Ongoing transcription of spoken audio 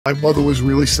My mother was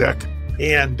really sick,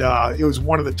 and it was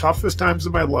one of the toughest times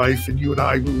of my life. And you and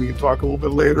I, we can talk a little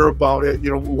bit later about it.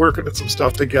 You know, we're working at some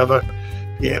stuff together,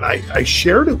 and I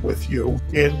shared it with you.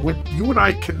 And when you and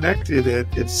I connected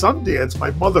at Sundance, my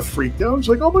mother freaked out.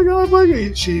 She was like, "Oh my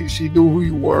God, she knew who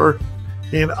you were."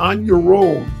 And on your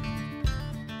own,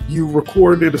 you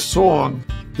recorded a song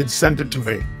and sent it to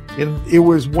me. And it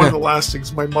was one of the last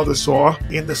things my mother saw.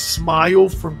 And the smile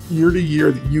from ear to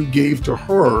ear that you gave to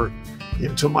her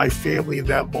and to my family in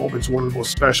that moment is one of the most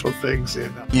special things.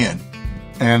 And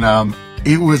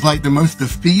it was like the most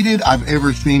defeated I've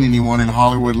ever seen anyone in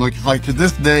Hollywood look. It's like, to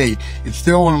this day, it's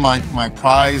still one of my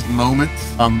prized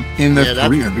moments in this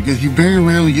career, because you very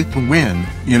rarely get to win,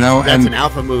 you know. That's an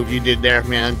alpha move you did there,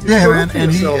 man. Yeah, man.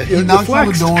 And he knocks on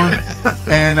the door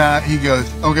and he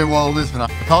goes, "Okay, well, listen, I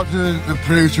talked to the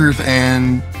producers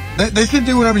and they said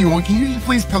do whatever you want. Can you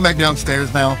please come back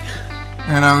downstairs now?"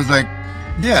 And I was like,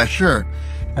 "Yeah, sure."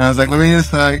 And I was like, "Let me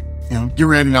just, get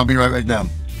ready and I'll be right back down."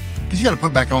 Because you got to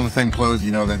put back on the same clothes,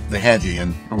 you know, that they had you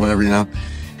in or whatever, you know.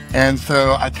 And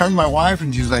so I turned to my wife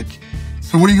and she was like,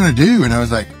 "So what are you going to do?" And I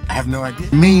was like, "I have no idea."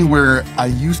 Me, where I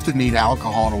used to need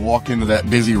alcohol to walk into that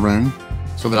busy room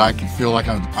so that I could feel like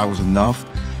I was enough.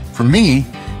 For me,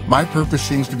 my purpose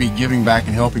seems to be giving back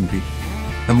and helping people.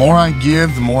 The more I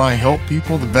give, the more I help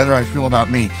people, the better I feel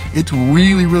about me. It's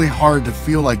really, really hard to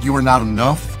feel like you are not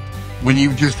enough when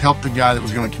you just helped the guy that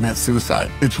was going to commit suicide.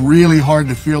 It's really hard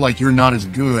to feel like you're not as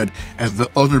good as the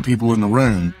other people in the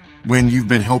room when you've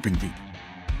been helping people.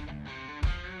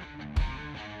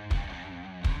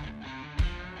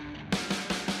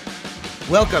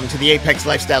 Welcome to the Apex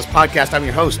Lifestyles Podcast. I'm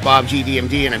your host, Bob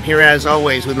GDMD, and I'm here as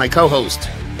always with my co-host,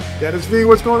 Dennis V.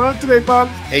 What's going on today, Bob?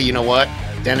 Hey, you know what?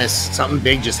 Dennis, something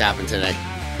big just happened today.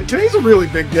 Today's a really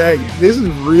big day. This is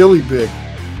really big.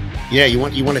 Yeah, you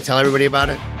want to tell everybody about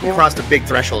it? We crossed a big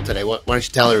threshold today. Why don't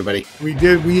you tell everybody? We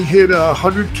did. We hit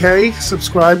 100K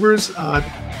subscribers on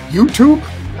YouTube.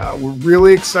 We're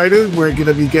really excited. We're going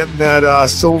to be getting that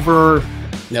silver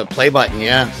play button.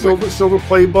 Yeah, silver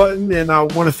play button. And I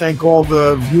want to thank all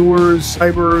the viewers,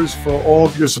 subscribers, for all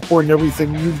of your support and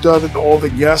everything you've done, and all the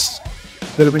guests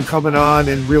that have been coming on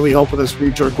and really helping us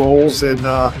reach our goals. And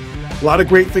a lot of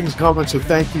great things coming. So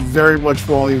thank you very much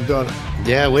for all you've done.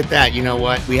 Yeah, with that, you know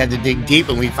what? We had to dig deep,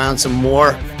 and we found some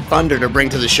more thunder to bring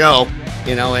to the show.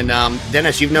 You know, and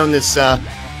Dennis, you've known this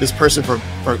person for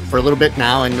a little bit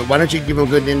now, and why don't you give him a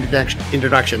good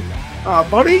introduction?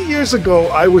 About 8 years ago,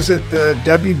 I was at the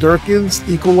Debbie Durkin's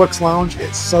Ecolux Lounge at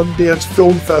Sundance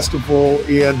Film Festival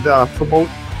and promote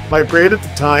my brand at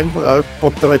the time, a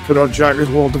book that I put out, Jocker's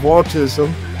World of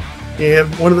Autism.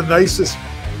 And one of the nicest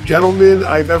gentlemen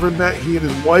I've ever met, he and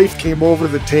his wife came over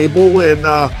to the table, and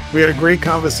we had a great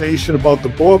conversation about the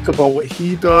book, about what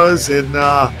he does, and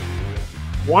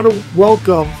want to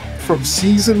welcome from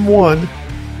season 1,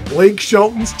 Blake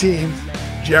Shelton's team,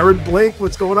 Jared Blake.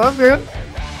 What's going on, man?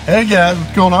 Hey guys,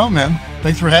 what's going on, man?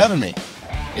 Thanks for having me.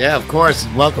 Yeah, of course.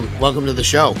 Welcome to the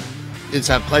show. It's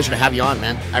a pleasure to have you on,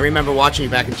 man. I remember watching you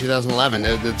back in 2011.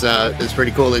 It's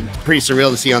pretty cool. It's pretty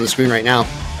surreal to see you on the screen right now.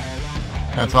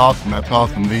 That's awesome.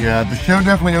 The show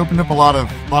definitely opened up a lot of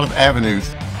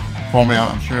avenues for me.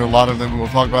 I'm sure a lot of them we'll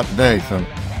talk about today. So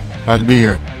glad to be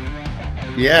here.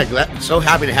 Yeah, so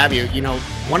happy to have you. You know,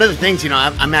 one of the things, you know,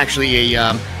 I'm actually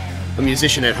a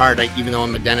musician at heart. Even though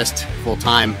I'm a dentist full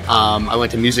time, I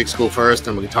went to music school first.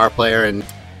 I'm a guitar player, and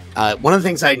one of the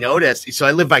things I noticed. So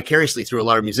I live vicariously through a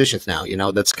lot of musicians now. You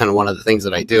know, that's kind of one of the things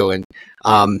that I do. And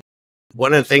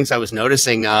one of the things I was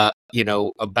noticing,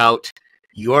 about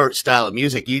your style of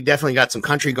music, you definitely got some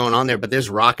country going on there, but there's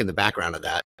rock in the background of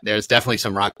that. There's definitely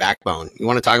some rock backbone. You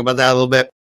want to talk about that a little bit?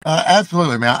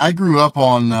 Absolutely, man. I grew up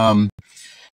on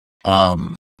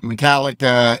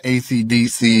Metallica,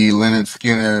 AC/DC, Leonard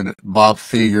Skinner, Bob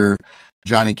Seger,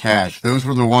 Johnny Cash. Those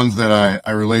were the ones that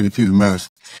I related to the most.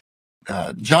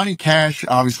 Johnny Cash,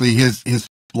 obviously his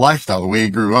lifestyle, the way he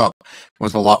grew up,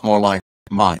 was a lot more like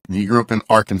mine. He grew up in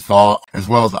Arkansas, as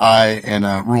well as I, in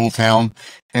a rural town.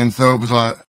 And so it was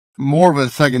more of a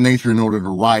second nature in order to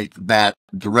write that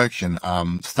direction,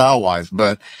 style-wise.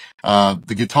 But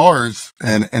the guitars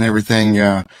and everything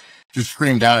just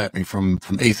screamed out at me from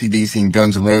AC/DC and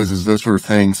Guns N' Roses, those sort of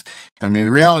things. I mean,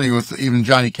 the reality was even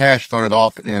Johnny Cash started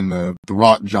off in the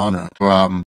rock genre.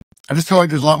 So, I just feel like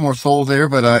there's a lot more soul there,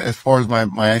 but as far as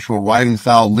my actual writing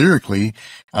style lyrically,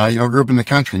 grew up in the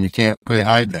country, and you can't really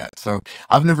hide that. So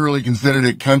I've never really considered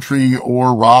it country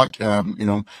or rock.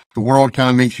 The world kind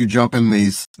of makes you jump in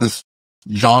this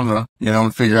genre,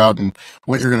 and figure out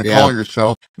what you're going to call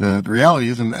yourself. The reality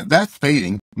is, and that's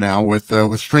fading now with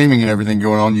streaming and everything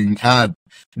going on. You can kind of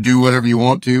do whatever you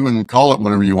want to and call it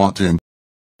whatever you want to.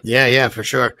 Yeah, for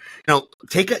sure. One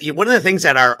of the things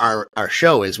that our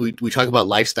show is we talk about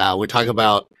lifestyle. We talk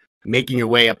about making your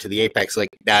way up to the apex, like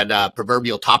that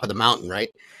proverbial top of the mountain, right?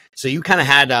 So you kind of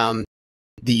had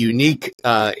the unique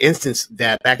instance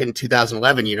that back in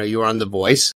 2011, you were on The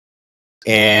Voice,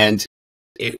 and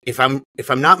if I'm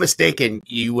not mistaken,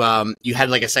 you had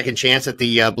like a second chance at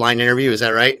the blind interview. Is that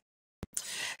right?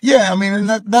 Yeah, I mean,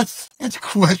 and it's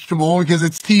questionable because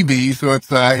it's TV, so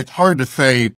it's hard to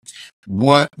say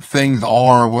what things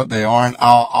are, what they aren't.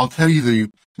 I'll tell you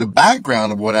the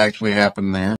background of what actually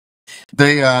happened there.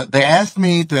 They asked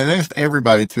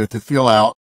everybody to fill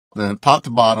out the top to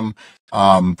bottom,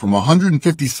 from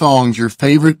 150 songs, your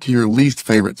favorite to your least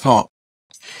favorite song.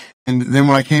 And then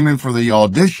when I came in for the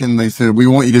audition, they said, we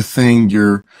want you to sing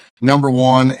your number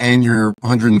one and your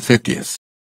 150th.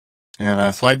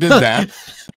 And so I did that.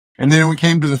 And then when we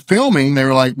came to the filming, they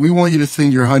were like, we want you to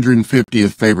sing your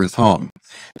 150th favorite song.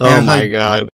 Oh my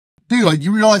God. Dude, like,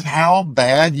 you realize how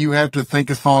bad you have to think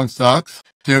a song sucks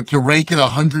to rank it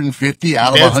 150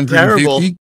 out of That's 150? terrible.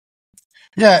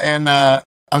 Yeah. And,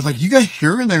 I was like, you guys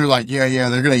sure? And they were like, yeah,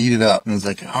 they're going to eat it up. And I was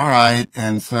like, all right.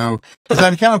 And so I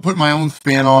kind of put my own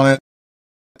spin on it.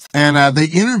 And, they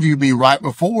interviewed me right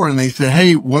before and they said,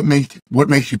 hey, what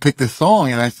makes you pick this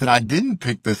song? And I said, I didn't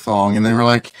pick this song. And they were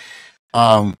like,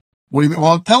 what do you mean?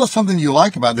 Well, tell us something you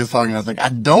like about this song. And I was like, I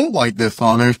don't like this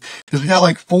song. It's got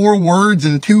like 4 words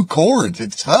and 2 chords.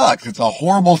 It sucks. It's a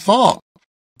horrible song.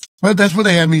 But that's what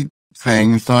they had me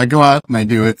sing. So I go out and I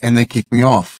do it and they kick me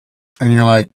off. And you're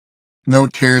like, no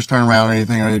chairs turn around or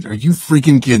anything. Are you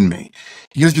freaking kidding me?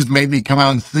 You guys just made me come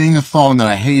out and sing a song that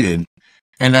I hated.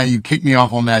 And now you kick me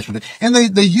off on Nashville. And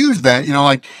they use that,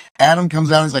 like Adam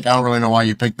comes out and he's like, I don't really know why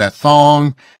you picked that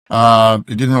song. It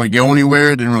didn't really go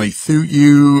anywhere. It didn't really suit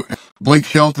you. Blake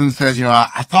Shelton says,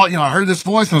 I thought, I heard this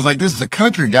voice and I was like, this is a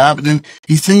country guy, but then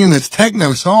he's singing this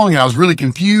techno song and I was really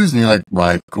confused. And you're like,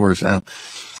 right, of course.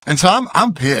 And so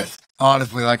I'm pissed,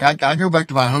 honestly. Like I go back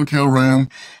to my hotel room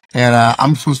and,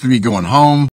 I'm supposed to be going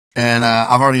home and,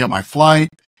 I've already got my flight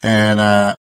and,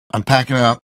 I'm packing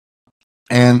up.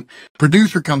 And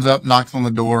producer comes up, knocks on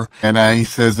the door, and he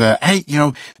says, hey,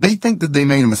 they think that they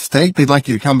made a mistake. They'd like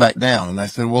you to come back down. And I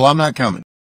said, well, I'm not coming.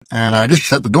 And I just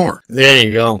shut the door. There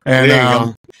you go. And there you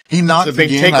go. He knocks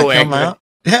again. I come out.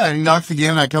 Yeah, he knocks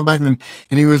again. I come back and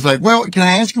he was like, well, can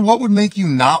I ask you what would make you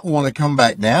not want to come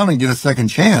back down and get a second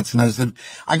chance? And I said,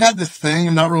 I got this thing.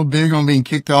 I'm not real big on being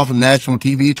kicked off of national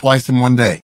TV twice in one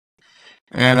day.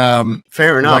 And,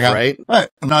 fair enough, like, right?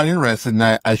 I'm not interested.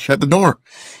 And I shut the door.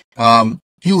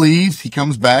 He leaves, he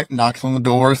comes back, knocks on the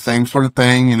door, same sort of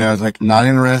thing. I was like, not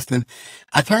interested.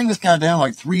 I turned this guy down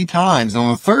like 3 times. And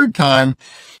on the 3rd time,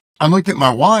 I looked at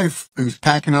my wife who's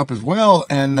packing up as well.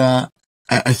 And,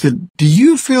 I said, do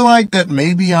you feel like that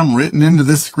maybe I'm written into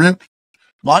this script?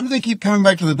 Why do they keep coming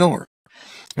back to the door?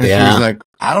 And she was like,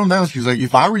 I don't know. She's like,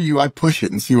 if I were you, I'd push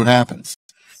it and see what happens.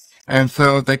 And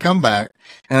so they come back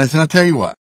and I said, I'll tell you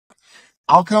what,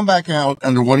 I'll come back out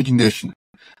under one condition.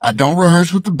 I don't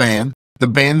rehearse with the band. The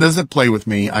band doesn't play with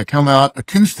me. I come out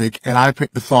acoustic and I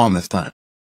pick the song this time.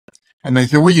 And they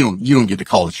said, well, you don't get to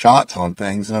call the shots on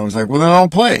things. And I was like, well, then I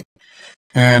don't play.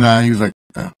 And, he was like,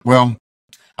 well,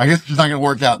 I guess it's not going to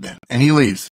work out then. And he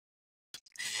leaves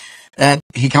and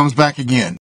he comes back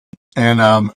again.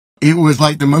 And, it was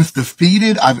like the most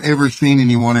defeated I've ever seen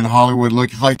anyone in Hollywood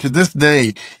look. It's like to this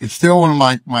day, it's still one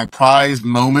of my prized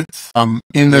moments,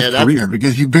 in this career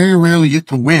because you very rarely get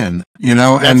to win,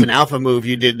 That's an alpha move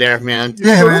you did there, man.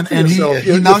 Yeah, man. And he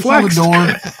knocks on the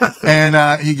door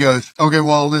and, he goes, okay,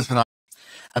 well, listen,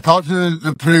 I talked to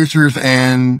the producers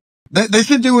and they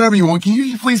said do whatever you want. Can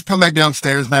you please come back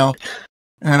downstairs now?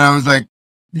 And I was like,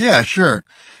 yeah, sure.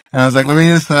 And I was like, let me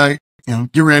just,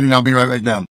 get ready and I'll be right back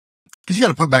down. Cause you got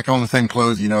to put back on the same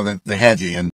clothes, that they had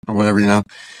you in or whatever,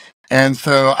 And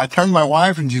so I turned to my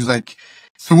wife and she was like,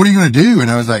 so what are you going to do? And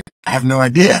I was like, I have no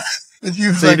idea. And she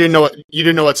was so like, you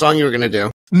didn't know what song you were going to do?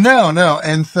 No.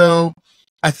 And so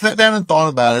I sat down and thought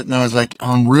about it and I was like,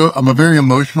 I'm a very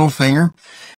emotional singer.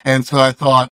 And so I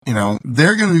thought,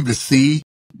 they're going to need to see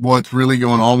what's really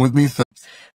going on with me. So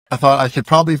I thought I should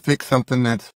probably pick something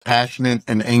that's passionate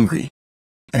and angry.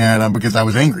 And, because I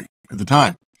was angry at the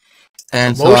time.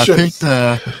 And Emotions. so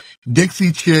I picked,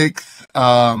 Dixie Chicks,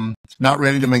 Not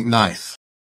Ready to Make Nice.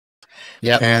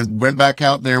 Yeah. And went back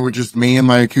out there with just me and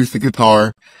my acoustic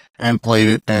guitar and played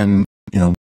it. And,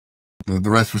 the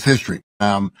rest was history.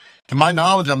 To my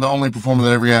knowledge, I'm the only performer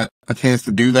that ever got a chance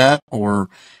to do that or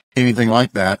anything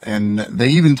like that. And they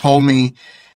even told me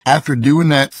after doing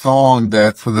that song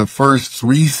that for the first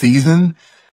 3 seasons,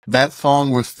 that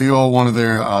song was still one of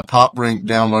their, top ranked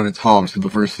downloaded songs for the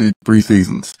first 3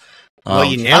 seasons. Well,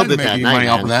 you I nailed didn't it make that any night, money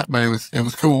off of man. that, but it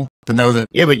was cool to know that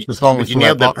Yeah, the song but was you so that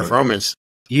nailed the popular. performance.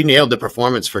 You nailed the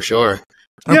performance for sure.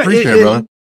 I Yeah, appreciate it, brother.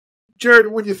 Jared,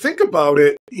 when you think about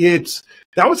it,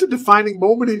 that was a defining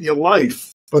moment in your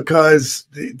life because,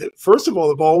 first of all,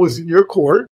 the ball was in your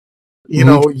court. You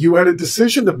know, you had a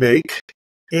decision to make.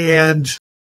 And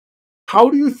how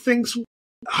do you think,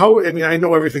 I mean, I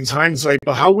know everything's hindsight,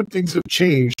 but how would things have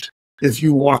changed if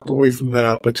you walked away from that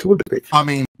opportunity? I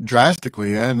mean,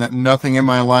 drastically, and nothing in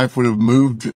my life would have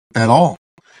moved at all.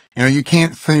 You know, you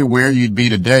can't say where you'd be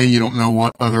today. You don't know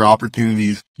what other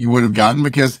opportunities you would have gotten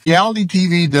because reality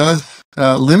TV does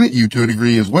limit you to a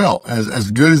degree as well.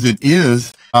 As good as it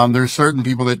is, there's certain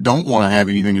people that don't want to have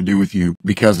anything to do with you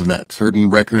because of that. Certain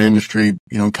record industry,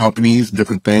 companies,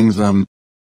 different things.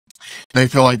 They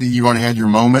feel like that you already had your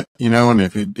moment, and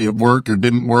if it worked or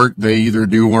didn't work, they either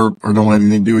do or don't have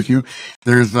anything to do with you.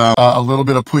 There's a little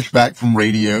bit of pushback from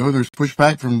radio. There's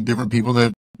pushback from different people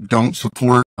that don't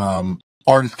support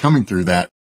artists coming through that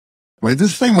way.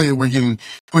 This same way that we're getting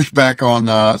pushback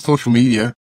on social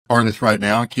media artists right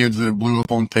now, kids that blew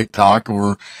up on TikTok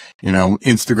or,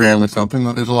 Instagram or something.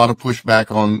 There's a lot of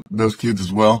pushback on those kids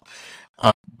as well.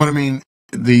 But I mean,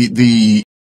 the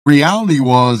reality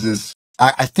is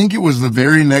I think it was the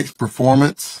very next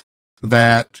performance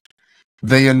that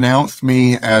they announced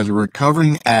me as a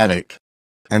recovering addict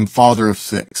and father of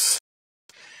 6.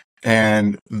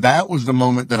 And that was the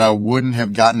moment that I wouldn't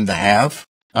have gotten to have,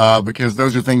 because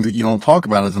those are things that you don't talk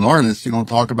about as an artist. You don't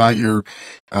talk about your,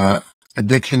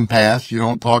 addiction past. You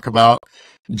don't talk about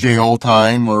jail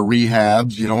time or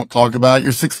rehabs. You don't talk about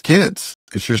your 6 kids.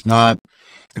 It's not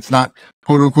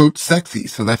quote unquote sexy.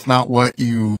 So that's not what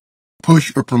you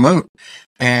push or promote.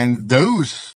 And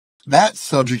that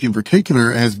subject in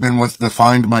particular has been what's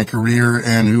defined my career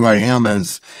and who I am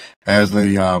as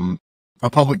a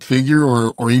public figure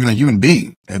or even a human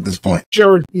being at this point.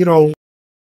 Jared,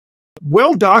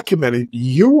 well documented,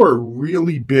 you are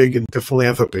really big into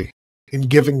philanthropy and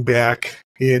giving back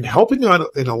and helping out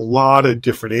in a lot of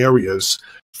different areas.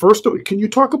 First, can you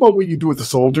talk about what you do with the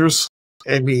soldiers?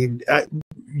 I mean,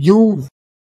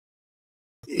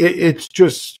 it's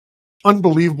just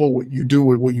unbelievable what you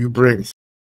do and what you bring.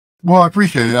 Well, I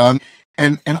appreciate it.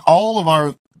 And all of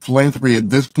our philanthropy at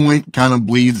this point kind of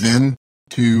bleeds in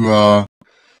to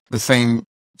the same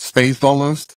space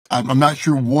almost. I'm not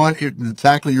sure what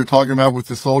exactly you're talking about with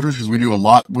the soldiers because we do a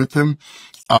lot with them.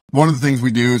 One of the things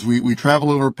we do is we travel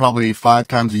over probably 5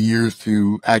 times a year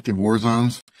to active war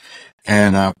zones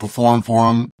and perform for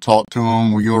them, talk to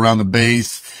them. We go around the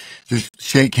base, just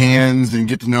shake hands and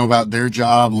get to know about their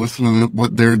job, listen to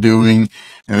what they're doing.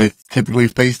 And they typically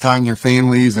FaceTime their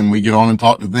families and we get on and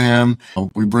talk to them.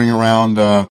 We bring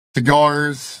around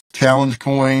cigars, challenge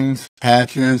coins,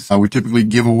 patches. We typically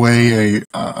give away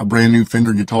a brand new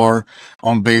Fender guitar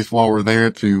on base while we're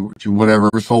there to whatever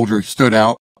soldier stood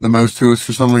out the most to us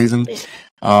for some reason.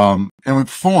 And we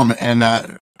perform.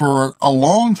 And for a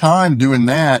long time doing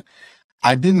that,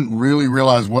 I didn't really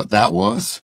realize what that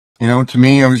was. To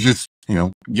me, I was just,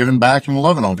 giving back and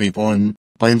loving on people and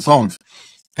playing songs.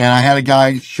 And I had a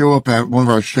guy show up at one of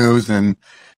our shows in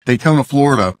Daytona,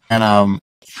 Florida. And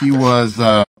he was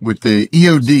with the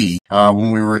EOD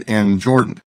when we were in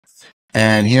Jordan.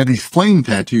 And he had these flame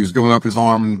tattoos going up his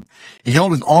arm. He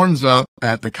held his arms up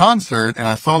at the concert, and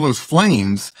I saw those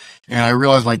flames, and I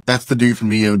realized, that's the dude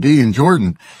from EOD in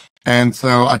Jordan. And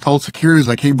so I told security,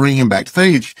 hey, bring him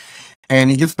backstage. And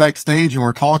he gets backstage, and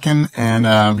we're talking,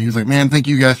 and he was like, man, thank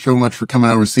you guys so much for coming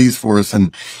overseas for us.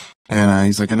 And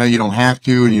he's like, I know you don't have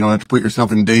to, and you don't have to put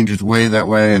yourself in danger's way that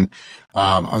way. And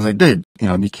I was like, dude,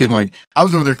 you kidding? I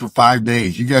was over there for 5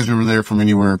 days. You guys were there from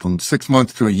anywhere from 6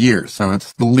 months to a year. So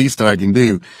it's the least that I can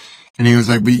do. And he was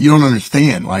like, but you don't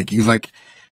understand. He was like,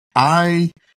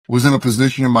 I was in a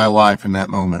position in my life in that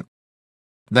moment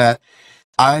that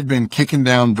I had been kicking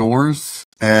down doors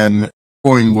and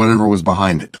going whatever was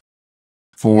behind it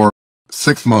for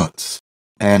 6 months.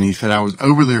 And he said, I was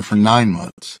over there for 9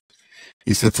 months.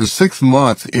 He said, for 6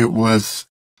 months, it was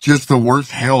just the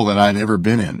worst hell that I'd ever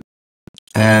been in.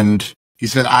 And he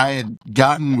said, I had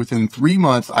gotten within 3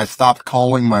 months, I stopped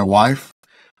calling my wife.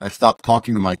 I stopped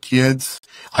talking to my kids.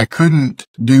 I couldn't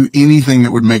do anything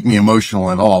that would make me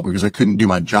emotional at all because I couldn't do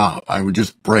my job. I would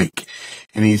just break.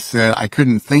 And he said, I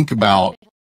couldn't think about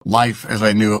life as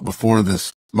I knew it before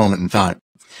this moment in time.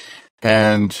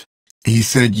 And he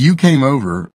said, you came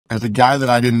over as a guy that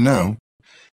I didn't know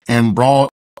and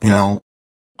brought,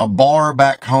 a bar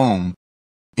back home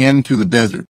into the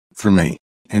desert for me.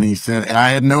 And he said, and I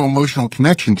had no emotional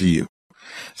connection to you.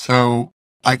 So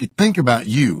I could think about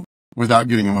you without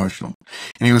getting emotional.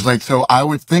 And he was like, so I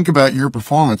would think about your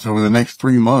performance over the next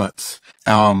 3 months,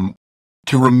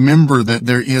 to remember that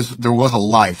there was a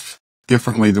life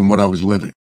differently than what I was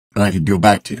living that I could go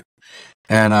back to.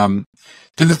 And,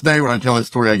 to this day, when I tell that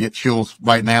story, I get chills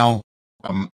right now,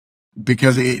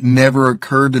 because it never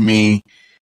occurred to me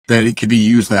that it could be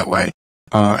used that way,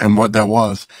 and what that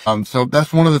was. So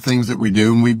that's one of the things that we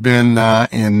do. And we've been,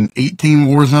 in 18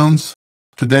 war zones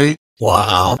to date.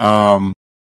 Wow.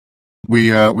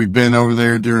 We've been over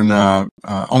there during,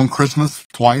 on Christmas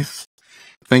twice,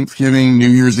 Thanksgiving, New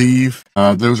Year's Eve.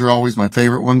 Those are always my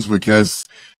favorite ones because,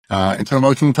 it's an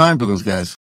emotional time for those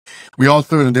guys. We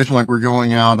also, in addition, like we're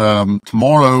going out,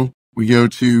 tomorrow, we go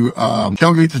to,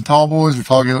 Tailgates and Tall Boys, or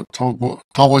Tall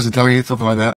Boys and Tailgates, something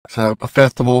like that. It's a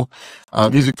festival,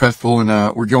 music festival.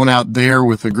 And, we're going out there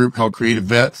with a group called Creative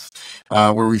Vets,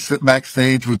 where we sit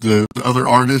backstage with the other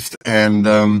artists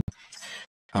and,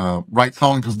 write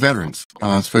songs with veterans,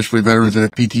 especially veterans that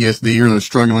have PTSD or they're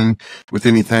struggling with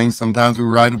anything. Sometimes we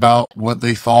write about what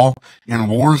they saw in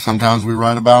war. Sometimes we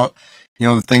write about,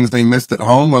 the things they missed at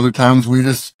home. Other times we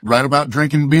just write about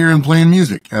drinking beer and playing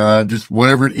music, just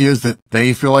whatever it is that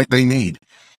they feel like they need.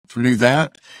 So we do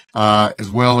that,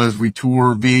 as well as we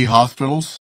tour VA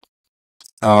hospitals,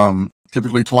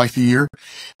 typically twice a year.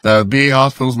 The VA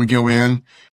hospitals, we go in,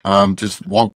 just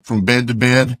walk from bed to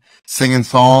bed, singing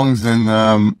songs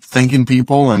and, thanking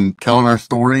people and telling our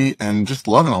story and just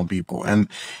loving on people. And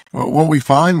what we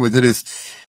find with it is,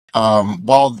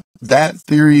 while that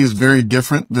theory is very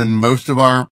different than most of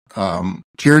our,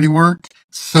 charity work,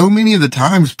 so many of the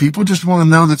times people just want to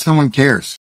know that someone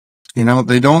cares.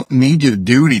 They don't need you to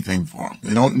do anything for them.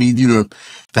 They don't need you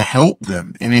to help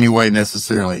them in any way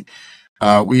necessarily.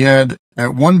 We had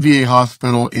at one VA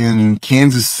hospital in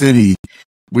Kansas City,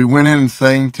 we went in and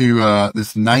sang to,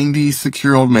 this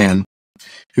 96-year-old man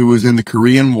who was in the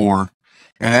Korean War.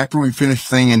 And after we finished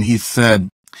singing, he said,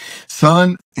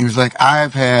 son, he was like,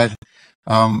 I've had,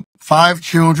 5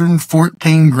 children,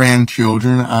 14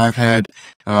 grandchildren. I've had,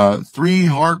 3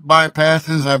 heart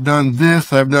bypasses. I've done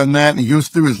this. I've done that. And he goes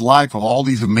through his life of all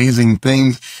these amazing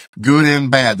things, good and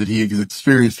bad, that he has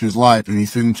experienced in his life. And he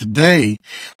said, and today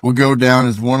will go down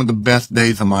as one of the best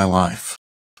days of my life.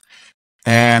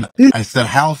 And I said,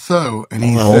 how so? And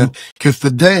he said, because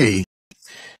today,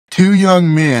 2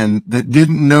 young men that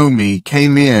didn't know me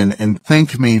came in and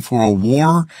thanked me for a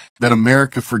war that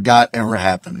America forgot ever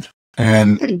happened.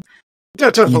 And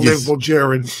that's unbelievable,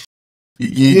 Jared.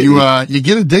 You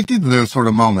get addicted to those sort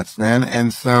of moments, man.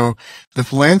 And so the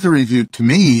philanthropy to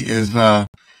me is,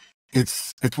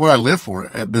 it's what I live for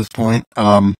at this point.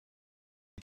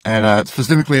 And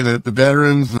specifically the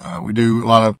veterans, we do a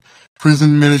lot of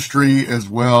prison ministry as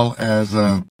well as,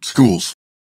 schools,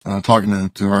 talking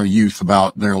to our youth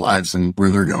about their lives and where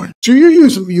they're going. So you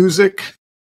use music,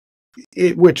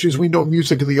 which, as we know,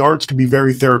 music and the arts can be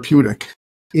very therapeutic.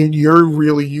 And you're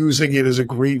really using it as a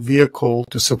great vehicle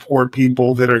to support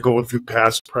people that are going through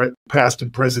past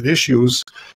and present issues,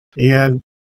 and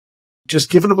just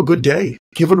giving them a good day,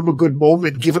 giving them a good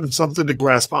moment, giving them something to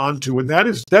grasp onto. And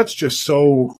that's just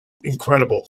so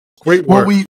incredible. Great work.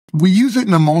 Well, we use it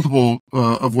in a multiple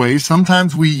of ways.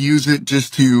 Sometimes we use it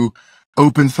just to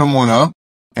open someone up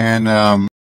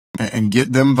and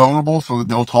get them vulnerable so that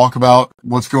they'll talk about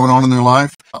what's going on in their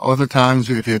life. Other times,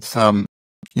 if it's,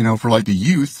 for like the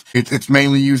youth, it's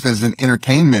mainly used as an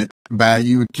entertainment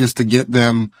value, just to get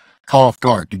them caught off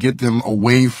guard, to get them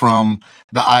away from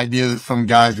the idea that some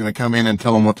guy's going to come in and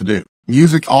tell them what to do.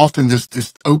 Music often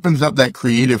just opens up that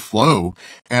creative flow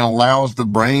and allows the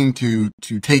brain to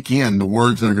take in the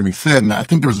words that are going to be said. And I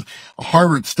think there was a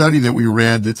Harvard study that we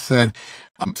read that said,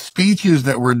 speeches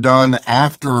that were done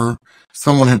after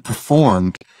someone had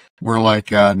performed were like,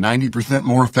 90%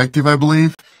 more effective, I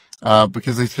believe.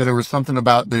 Because they said there was something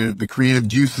about the creative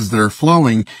juices that are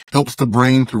flowing helps the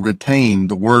brain to retain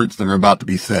the words that are about to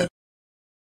be said.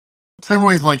 Several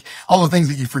ways, like all the things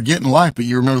that you forget in life, but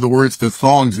you remember the words to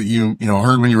songs that you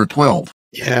heard when you were 12.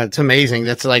 Yeah, it's amazing.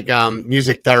 That's like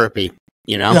music therapy,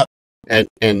 Yeah.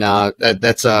 and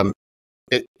that's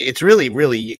it's really,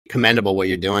 really commendable what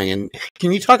you're doing. And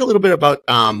can you talk a little bit about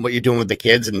what you're doing with the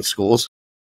kids in the schools?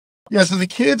 Yeah, so the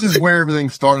kids is where everything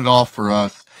started off for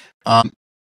us.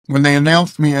 When they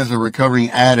announced me as a recovering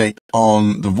addict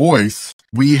on The Voice,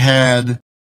 we had,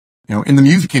 in the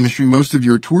music industry, most of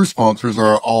your tour sponsors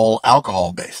are all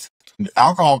alcohol based.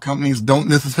 Alcohol companies don't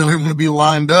necessarily want to be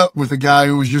lined up with a guy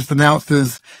who was just announced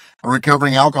as a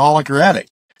recovering alcoholic or addict.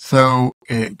 So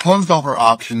it closed off our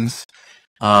options.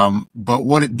 But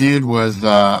what it did was,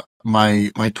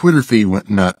 my Twitter feed went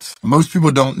nuts. Most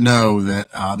people don't know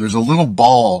that, there's a little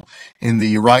ball in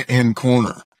the right hand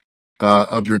corner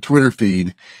of your Twitter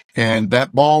feed. And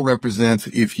that ball represents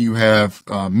if you have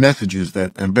messages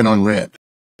that have been unread.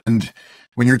 And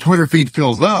when your Twitter feed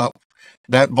fills up,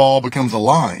 that ball becomes a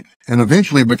line and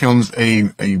eventually becomes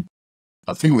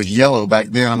I think it was yellow back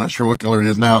then. I'm not sure what color it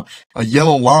is now. A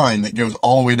yellow line that goes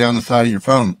all the way down the side of your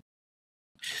phone.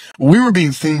 We were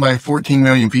being seen by 14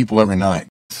 million people every night.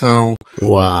 So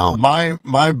wow,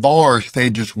 my bar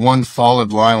stayed just one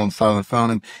solid line on the side of the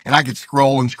phone, and I could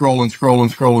scroll and scroll and scroll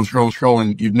and scroll and scroll,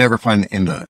 and you'd never find the end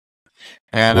of it.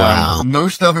 And wow,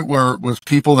 most of it was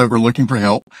people that were looking for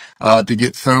help to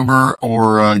get sober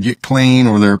or get clean,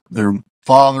 or their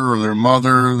father or their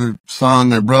mother, their son,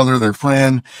 their brother, their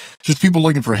friend, just people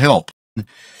looking for help.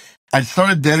 I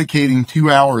started dedicating 2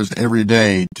 hours every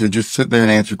day to just sit there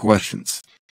and answer questions.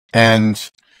 And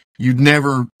you'd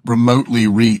never remotely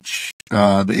reach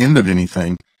the end of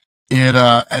anything. It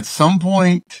at some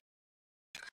point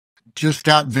just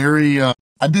got very I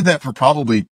did that for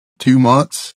probably 2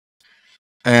 months,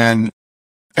 and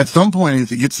at some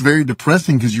point it gets very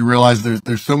depressing because you realize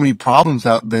there's so many problems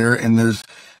out there and there's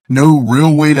no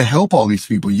real way to help all these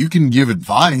people. You can give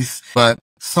advice, but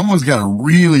someone's got to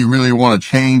really, really want to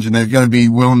change, and they've got to be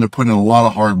willing to put in a lot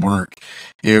of hard work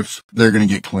if they're going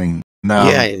to get clean. Now,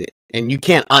 yeah, and you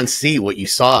can't unsee what you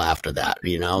saw after that,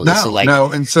 you know.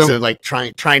 And so like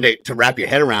trying to wrap your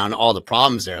head around all the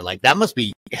problems there, like that must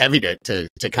be heavy to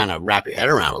kind of wrap your head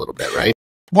around a little bit, right?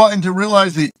 well, and to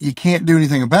realize that you can't do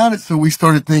anything about it, so we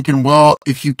started thinking, well,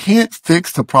 if you can't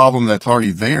fix the problem that's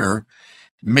already there,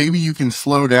 maybe you can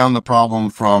slow down the problem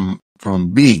from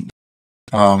being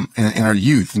in our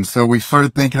youth. And so we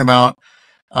started thinking about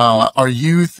our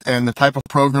youth and the type of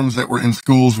programs that were in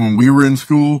schools when we were in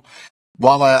school.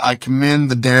 While I commend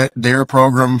the DARE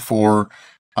program for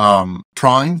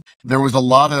trying, there was a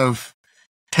lot of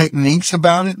techniques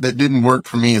about it that didn't work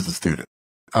for me as a student.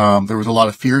 There was a lot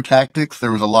of fear tactics.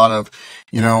 There was a lot of,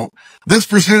 this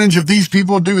percentage of these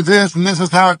people do this, and this is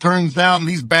how it turns out, and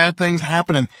these bad things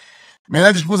happen. And man,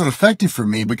 that just wasn't effective for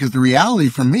me, because the reality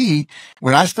for me,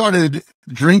 when I started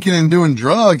drinking and doing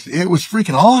drugs, it was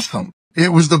freaking awesome.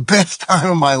 It was the best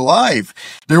time of my life.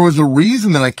 There was a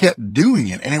reason that I kept doing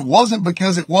it, and it wasn't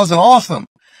because it wasn't awesome.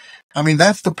 I mean,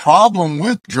 that's the problem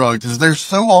with drugs, is they're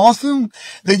so awesome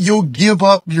that you'll give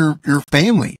up your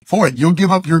family for it. You'll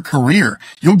give up your career.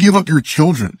 You'll give up your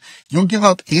children. You'll give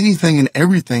up anything and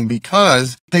everything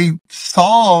because they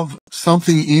solve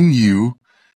something in you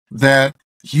that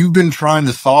you've been trying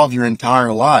to solve your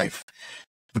entire life.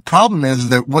 The problem is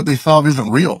that what they solve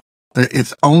isn't real.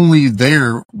 It's only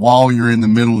there while you're in the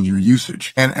middle of your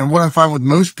usage. And what I find with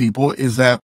most people is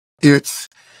that it's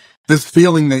this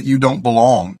feeling that you don't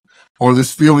belong, or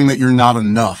this feeling that you're not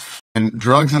enough. And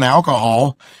drugs and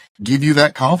alcohol give you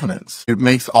that confidence. It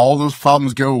makes all those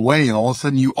problems go away, and all of a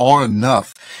sudden you are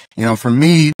enough. For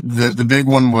me, the big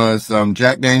one was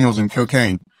Jack Daniels and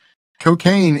cocaine.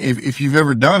 Cocaine, if you've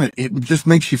ever done it, it just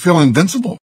makes you feel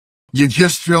invincible. You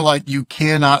just feel like you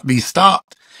cannot be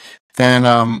stopped.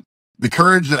 And the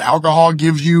courage that alcohol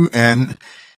gives you, and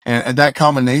that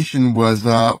combination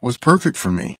was perfect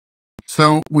for me.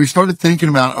 So we started thinking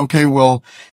about, okay, well,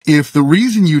 if the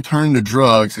reason you turn to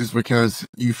drugs is because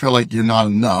you feel like you're not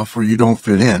enough or you don't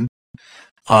fit in,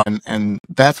 and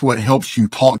that's what helps you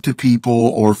talk to people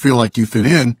or feel like you fit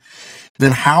in,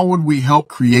 then how would we help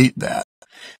create that?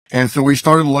 And so we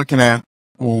started looking at,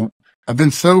 well, I've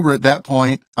been sober at that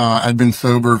point. I'd been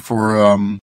sober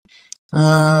for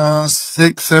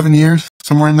 6-7 years,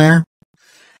 somewhere in there.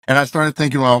 And I started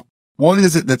thinking, well, what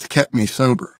is it that's kept me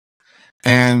sober?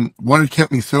 And what had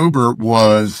kept me sober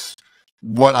was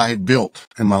what I had built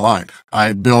in my life. I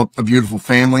had built a beautiful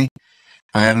family.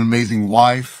 I had an amazing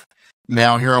wife.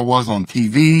 Now here I was on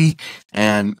TV,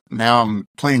 and now I'm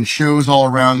playing shows all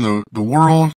around the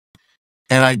world.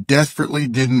 And I desperately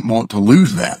didn't want to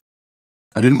lose that.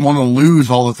 I didn't want to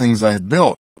lose all the things I had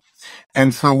built.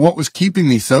 And so what was keeping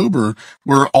me sober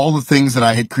were all the things that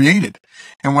I had created.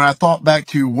 And when I thought back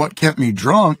to what kept me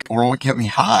drunk or what kept me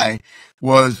high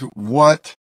was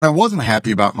what I wasn't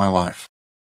happy about in my life.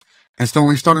 And so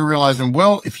we started realizing,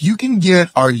 well, if you can get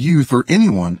our youth or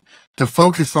anyone to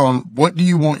focus on what do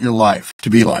you want your life to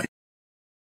be like?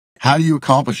 How do you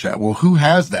accomplish that? Well, who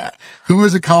has that? Who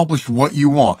has accomplished what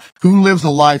you want? Who lives a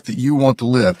life that you want to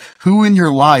live? Who in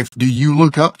your life do you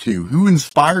look up to? Who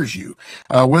inspires you?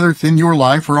 Whether it's in your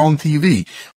life or on TV.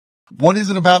 What is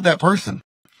it about that person?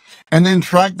 And then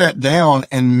track that down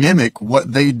and mimic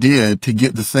what they did to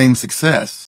get the same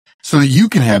success so that you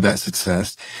can have that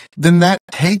success. Then that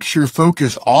takes your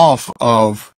focus off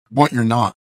of what you're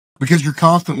not. because you're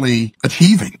constantly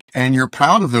achieving and you're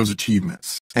proud of those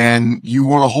achievements and you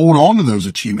want to hold on to those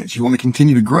achievements. You want to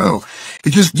continue to grow.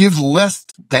 It just gives less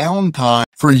downtime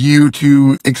for you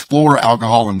to explore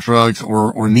alcohol and drugs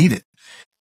or need it.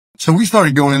 So we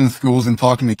started going into schools and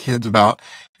talking to kids about,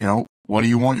 what do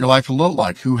you want your life to look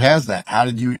like? Who has that? How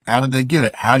did they get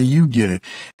it? How do you get it?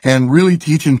 And really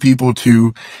teaching people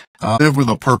to live with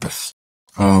a purpose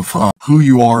of who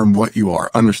you are and what you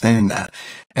are, understanding that.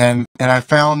 And I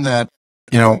found that,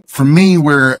 for me,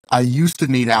 where I used to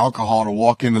need alcohol to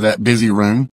walk into that busy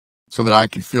room so that I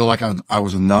could feel like I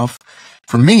was enough,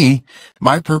 for me,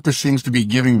 my purpose seems to be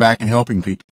giving back and helping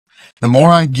people. The more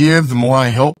I give, the more I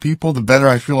help people, the better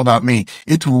I feel about me.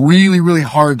 It's really, really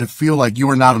hard to feel like you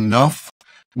are not enough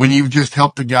when you've just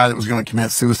helped a guy that was going to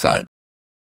commit suicide.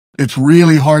 It's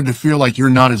really hard to feel like you're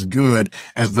not as good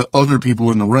as the other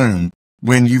people in the room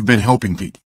when you've been helping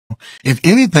people. If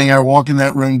anything, I walk in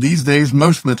that room these days,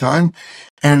 most of the time,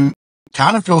 and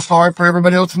kind of feel sorry for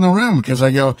everybody else in the room because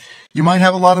I go, you might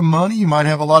have a lot of money, you might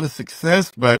have a lot of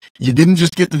success, but you didn't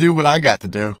just get to do what I got to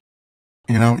do.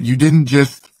 You didn't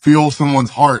just feel someone's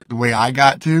heart the way I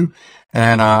got to.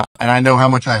 And I know how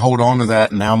much I hold on to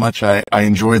that and how much I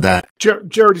enjoy that.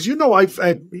 Jared, as you know, I've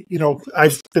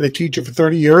been a teacher for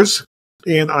 30 years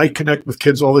and I connect with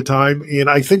kids all the time. And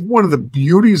I think one of the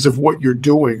beauties of what you're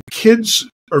doing, kids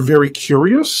are very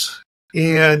curious.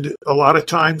 And a lot of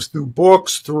times through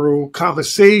books, through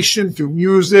conversation, through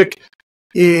music,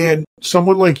 and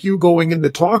someone like you going in to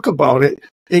talk about it,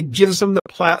 it gives them the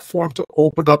platform to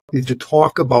open up and to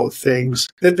talk about things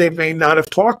that they may not have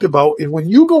talked about. And when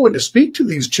you go in to speak to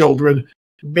these children,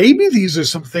 maybe these are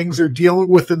some things they're dealing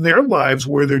with in their lives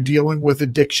where they're dealing with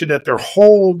addiction at their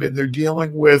home and they're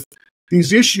dealing with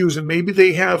these issues. And maybe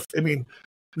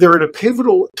they're at a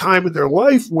pivotal time in their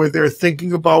life where they're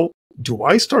thinking about, do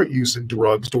I start using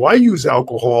drugs? Do I use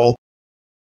alcohol?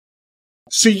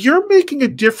 So you're making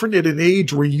it different at an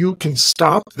age where you can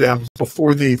stop them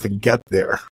before they even get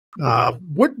there.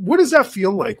 What does that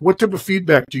feel like? What type of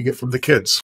feedback do you get from the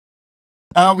kids?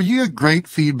 Well, you get great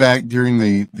feedback during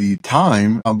the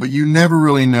time, but you never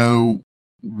really know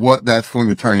what that's going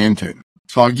to turn into.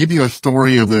 So I'll give you a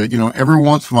story of every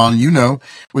once in a while,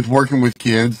 with working with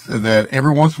kids, that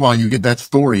every once in a while you get that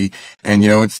story and,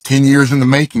 it's 10 years in the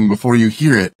making before you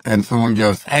hear it. And someone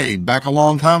goes, hey, back a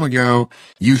long time ago,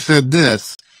 you said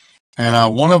this.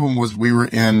 And one of them was, we were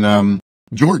in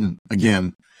Jordan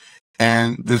again.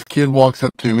 And this kid walks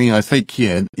up to me, and I say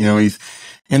kid, he's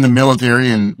in the military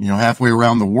and, halfway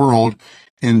around the world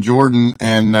in Jordan.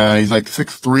 And he's like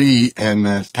 6'3"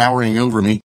 and towering over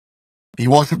me. He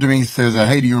walks up to me and says,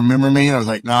 hey, do you remember me? And I was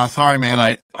like, nah, sorry, man.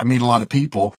 I meet a lot of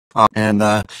people. And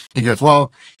he goes,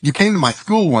 well, you came to my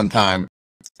school one time.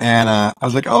 And I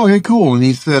was like, oh, hey, cool. And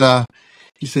he said,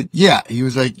 yeah. He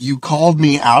was like, you called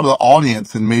me out of the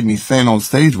audience and made me stand on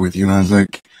stage with you. And I was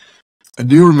like, I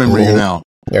do remember you now.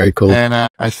 Very cool. And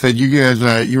I said, you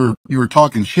guys, you were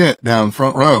talking shit down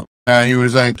front row. He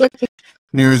was like,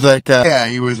 yeah,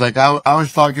 he was like, I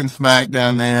was talking smack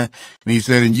down there. And he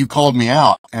said, and you called me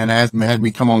out and had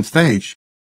me come on stage.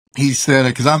 He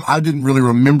said, cause I didn't really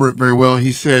remember it very well.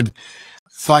 He said,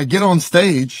 so I get on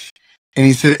stage and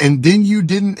he said, and then you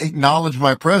didn't acknowledge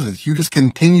my presence. You just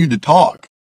continued to talk.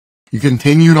 You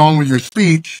continued on with your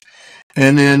speech.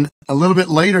 And then a little bit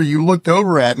later, you looked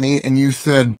over at me and you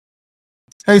said,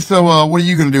 hey, so, what are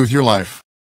you going to do with your life?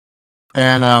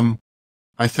 And,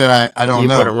 I said, I don't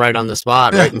know. You put him right on the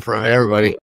spot, right in front of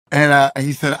everybody. And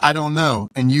he said, I don't know.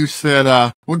 And you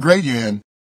said, what grade you in?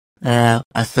 And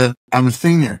I said, I'm a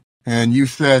senior. And you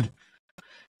said,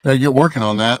 you're working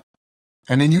on that.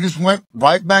 And then you just went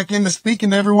right back into speaking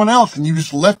to everyone else. And you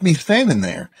just left me standing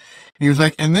there. And he was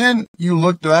like, and then you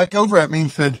looked back over at me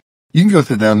and said, you can go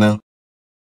sit down now.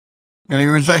 And he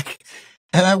was like,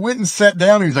 and I went and sat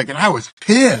down. He was like, and I was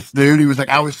pissed, dude. He was like,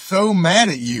 I was so mad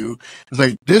at you. He was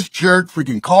like, this jerk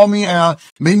freaking called me out,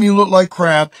 made me look like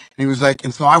crap. And he was like,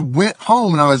 and so I went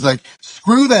home and I was like,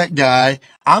 screw that guy.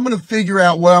 I'm going to figure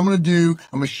out what I'm going to do.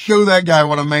 I'm going to show that guy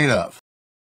what I'm made of.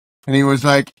 And he was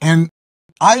like, and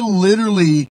I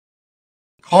literally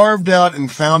carved out and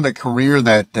found a career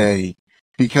that day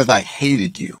because I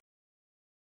hated you.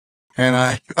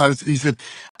 And he said,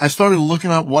 I started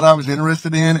looking up what I was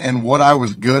interested in and what I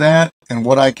was good at and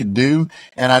what I could do.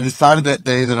 And I decided that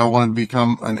day that I wanted to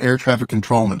become an air traffic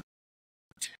controlman.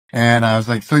 And I was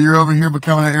like, so you're over here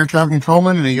becoming an air traffic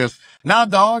controlman? And he goes, nah,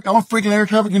 dog, I'm a freaking air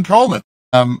traffic controlman.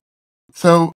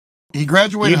 So he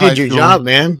graduated high school. You did your job,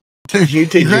 man.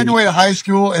 He graduated high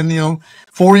school and,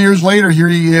 4 years later, here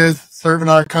he is serving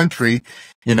our country.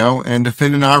 and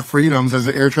defending our freedoms as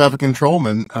an air traffic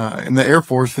controlman, in the Air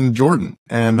Force in Jordan.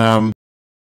 And,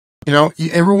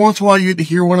 every once in a while you get to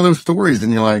hear one of those stories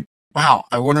and you're like, wow,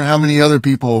 I wonder how many other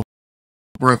people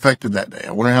were affected that day.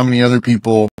 I wonder how many other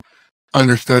people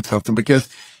understood something, because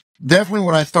definitely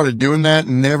when I started doing that,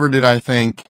 never did I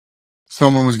think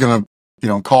someone was going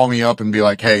to, call me up and be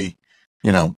like, hey,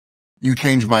 you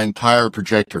changed my entire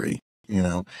trajectory,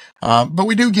 but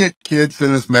we do get kids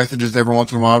send us messages every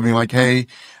once in a while being like, hey,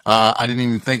 I didn't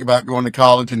even think about going to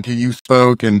college until you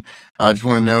spoke. And I just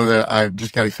want to know that I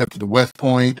just got accepted to West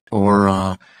Point,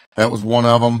 or, that was one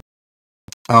of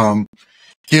them.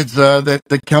 Kids,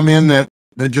 that come in that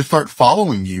just start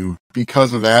following you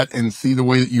because of that and see the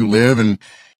way that you live, and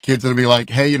kids that'll be like,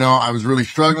 hey, I was really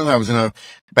struggling. I was in a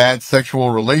bad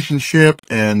sexual relationship,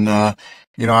 and, I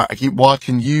keep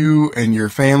watching you and your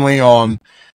family on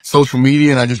social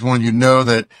media, and I just wanted you to know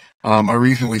that, I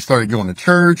recently started going to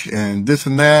church and this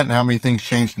and that, and how many things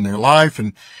changed in their life.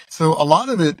 And so a lot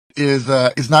of it is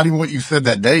not even what you said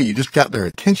that day. You just got their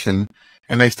attention,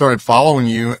 and they started following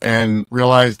you and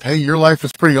realized, hey, your life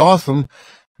is pretty awesome.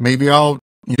 Maybe I'll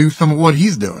do some of what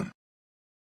he's doing.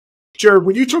 Jared,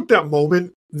 when you took that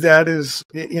moment, that is,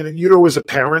 as a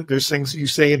parent, there's things you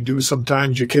say and do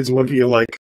sometimes. Your kids look at you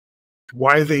like,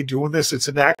 why are they doing this? It's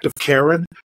an act of caring.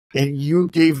 And you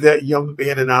gave that young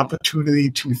man an opportunity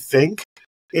to think.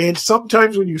 And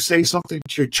sometimes when you say something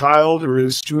to your child or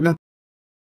a student,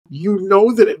 you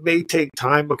know that it may take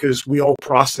time because we all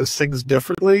process things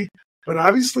differently. But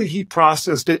obviously he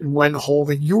processed it and went home,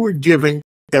 and you were giving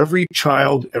every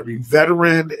child, every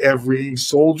veteran, every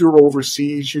soldier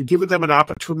overseas, you're giving them an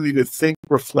opportunity to think,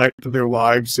 reflect on their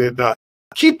lives, and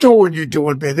keep doing what you're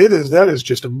doing, man. That is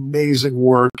just amazing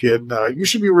work, and you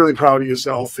should be really proud of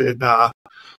yourself and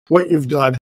what you've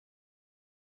done.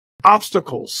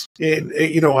 Obstacles, and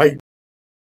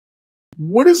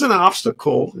what is an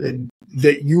obstacle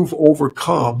that you've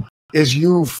overcome? Because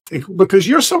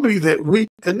you're somebody that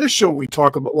in this show we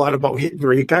talk a lot about hitting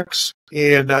your apex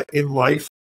and in life.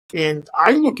 And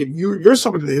I look at you, you're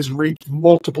somebody that has reached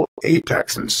multiple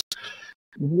apexes.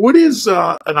 What is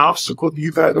an obstacle that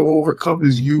you've had to overcome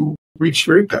as you reach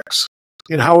your apex?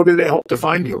 And how did it help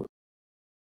define you?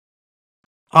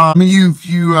 I mean,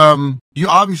 you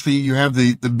obviously you have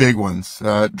the big ones.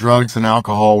 Drugs and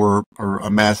alcohol are a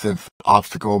massive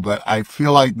obstacle, but I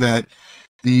feel like that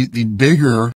the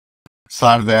bigger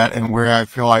side of that, and where I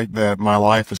feel like that my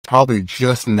life is probably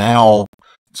just now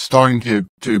starting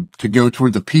to go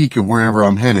toward the peak of wherever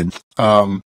I'm headed,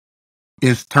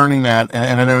 is turning that.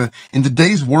 And I know in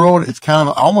today's world, it's kind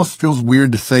of almost feels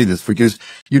weird to say this because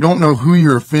you don't know who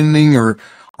you're offending or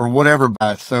whatever.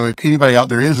 So if anybody out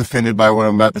there is offended by what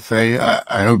I'm about to say,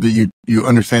 I hope that you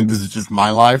understand this is just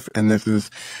my life, and this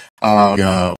is,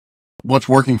 what's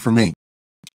working for me.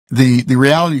 The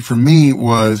reality for me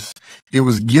was, it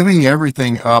was giving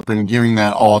everything up and giving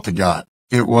that all to God.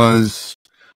 It was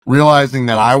realizing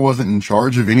that I wasn't in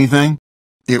charge of anything.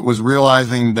 It was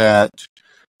realizing that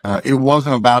it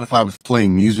wasn't about if I was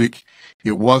playing music.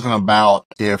 It wasn't about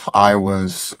if I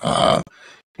was,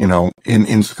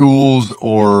 in schools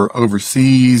or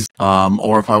overseas,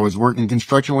 or if I was working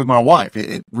construction with my wife.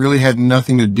 It really had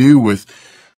nothing to do with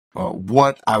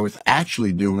what I was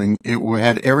actually doing. It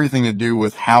had everything to do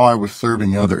with how I was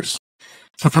serving others.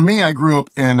 So for me, I grew up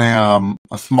in a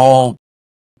small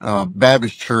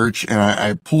Baptist church, and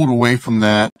I pulled away from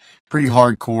that pretty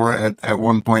hardcore at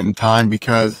one point in time,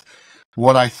 because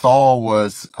what I saw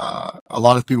was a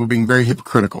lot of people being very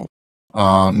hypocritical,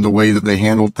 the way that they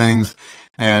handled things,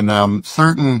 and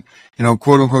certain,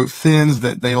 quote unquote sins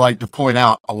that they like to point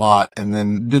out a lot, and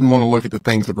then didn't want to look at the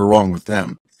things that were wrong with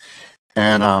them.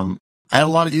 And I had a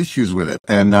lot of issues with it,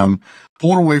 and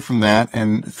pulled away from that,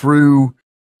 and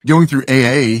going through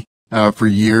AA for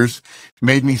years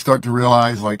made me start to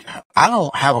realize, like, I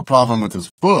don't have a problem with this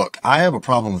book. I have a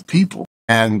problem with people.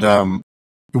 And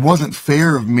it wasn't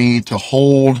fair of me to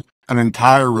hold an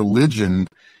entire religion,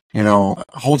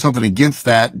 hold something against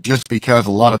that just because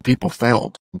a lot of people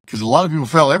failed. Because a lot of people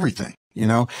fail everything.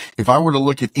 If I were to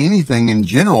look at anything in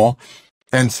general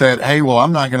and said, hey, well,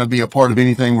 I'm not going to be a part of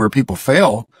anything where people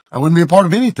fail, I wouldn't be a part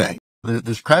of anything.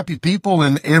 There's crappy people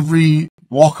in every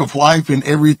walk of life, in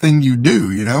everything you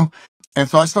do, And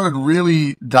so I started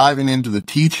really diving into the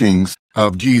teachings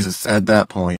of Jesus at that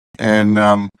point,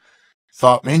 and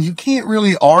thought, man, you can't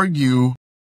really argue.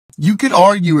 You could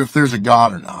argue if there's a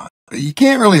God or not. You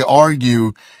can't really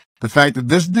argue the fact that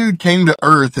this dude came to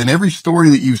earth, and every story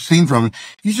that you've seen from him,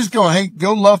 he's just going, hey,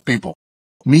 go love people,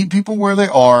 meet people where they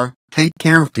are, take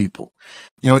care of people.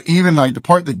 Even like the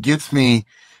part that gets me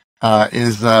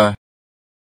is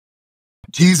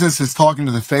Jesus is talking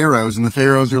to the Pharaohs, and the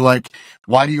Pharaohs are like,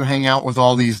 why do you hang out with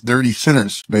all these dirty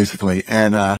sinners, basically?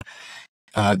 And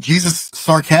Jesus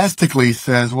sarcastically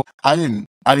says, well, I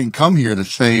didn't come here to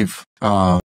save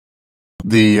how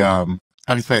do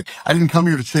you say it? I didn't come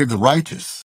here to save the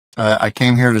righteous. I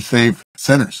came here to save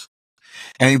sinners.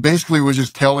 And he basically was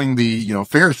just telling the,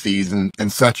 Pharisees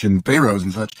and such and Pharaohs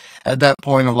and such at that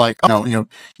point of like, oh, no,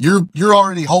 you're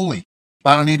already holy.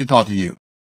 I don't need to talk to you.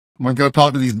 I'm going to go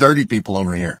talk to these dirty people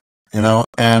over here, and, I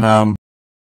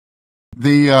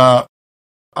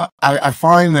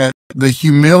find that the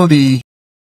humility,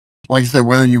 like I said,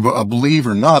 whether you believe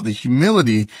or not, the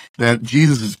humility that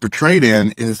Jesus is portrayed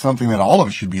in is something that all of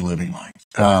us should be living like,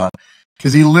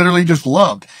 because he literally just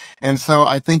loved. And so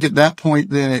I think at that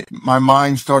point, then my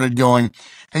mind started going,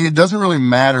 hey, it doesn't really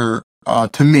matter,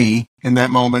 to me in that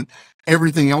moment,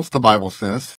 everything else the Bible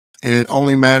says. It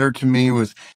only mattered to me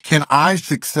was, can I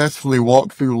successfully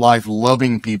walk through life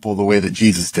loving people the way that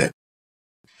Jesus did?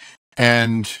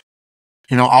 And,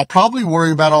 I'll probably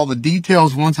worry about all the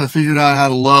details once I figured out how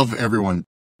to love everyone.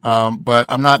 But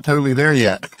I'm not totally there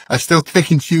yet. I still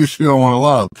pick and choose who I want to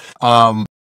love.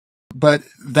 But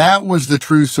that was the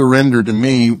true surrender to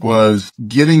me, was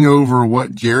getting over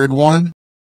what Jared wanted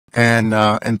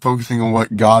and focusing on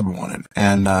what God wanted.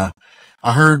 And,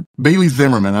 I heard Bailey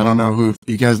Zimmerman. I don't know if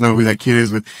you guys know who that kid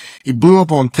is, but he blew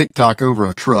up on TikTok over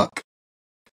a truck.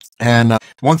 And,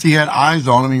 once he had eyes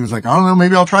on him, he was like, I don't know,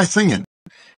 maybe I'll try singing.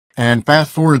 And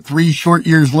fast forward 3 short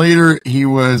years later, he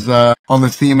was, on the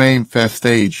CMA Fest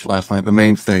stage last night, the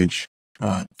main stage,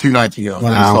 2 nights ago. Wow.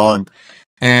 I saw him.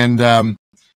 And,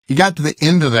 he got to the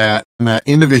end of that, and the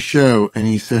end of his show, and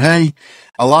he said, hey,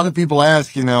 a lot of people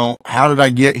ask, how did I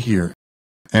get here?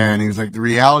 And he was like, the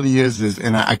reality is,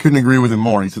 and I couldn't agree with him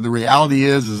more. He said, the reality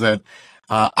is that,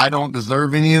 I don't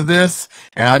deserve any of this,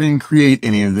 and I didn't create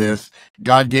any of this.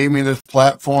 God gave me this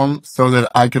platform so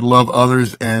that I could love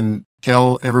others and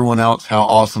tell everyone else how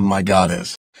awesome my God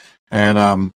is.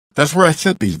 And, that's where I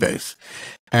sit these days.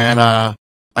 And, I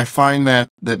find that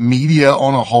media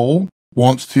on a whole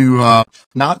wants to,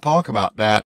 not talk about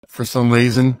that for some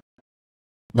reason,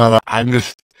 but I'm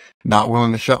just not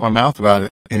willing to shut my mouth about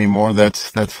it anymore.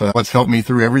 That's what's helped me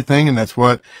through everything. And that's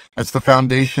the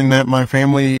foundation that my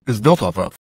family is built off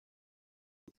of.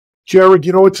 Jared,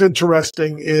 what's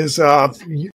interesting is, I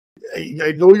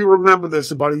know you remember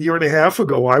this, about 1.5 years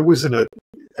ago, I was in a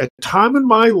time in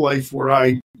my life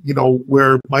where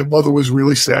where my mother was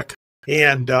really sick.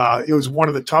 And it was one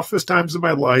of the toughest times of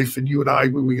my life. And you and I,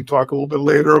 we can talk a little bit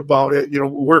later about it,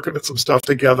 working at some stuff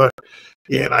together.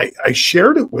 And I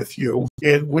shared it with you.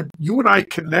 And when you and I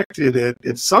connected at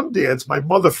Sundance, my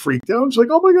mother freaked out. She's like,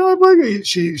 oh my God.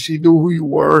 She knew who you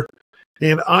were.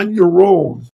 And on your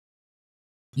own,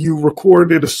 you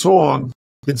recorded a song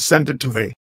and sent it to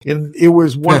me. And it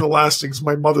was one of the last things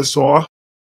my mother saw.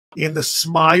 And the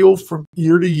smile from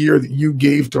ear to ear that you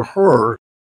gave to her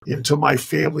and to my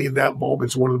family in that moment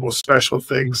is one of the most special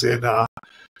things. And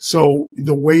so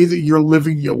the way that you're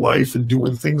living your life and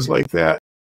doing things like that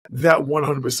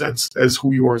 100% as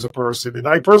who you are as a person. And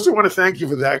I personally want to thank you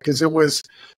for that, because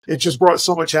it just brought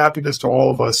so much happiness to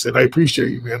all of us. And I appreciate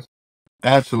you, man.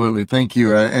 Absolutely. Thank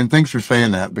you. And thanks for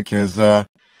saying that, because,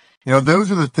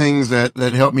 those are the things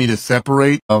that help me to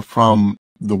separate from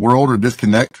the world, or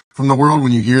disconnect from the world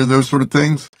when you hear those sort of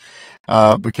things.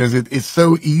 Because it's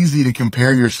so easy to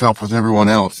compare yourself with everyone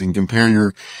else and compare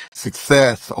your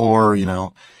success, or,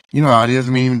 how it is.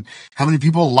 I mean, how many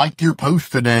people liked your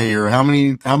post today, or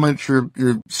how much your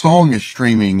song is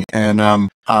streaming. And,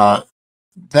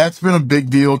 that's been a big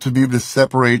deal, to be able to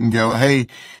separate and go, hey,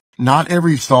 not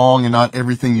every song and not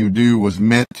everything you do was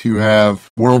meant to have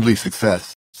worldly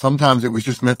success. Sometimes it was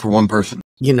just meant for one person.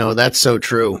 That's so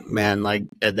true, man. Like,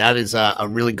 that is a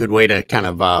really good way to kind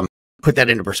of, put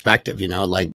that into perspective.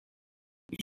 Like,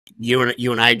 you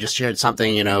and I just shared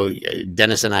something,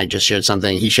 Dennis and I just shared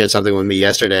something. He shared something with me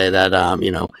yesterday that,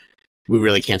 we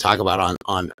really can't talk about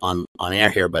on air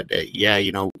here, but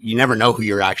you never know who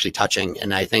you're actually touching.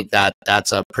 And I think that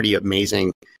that's a pretty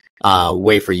amazing,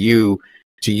 way for you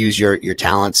to use your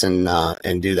talents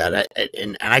and do that.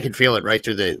 And I can feel it right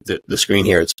through the screen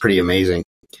here. It's pretty amazing.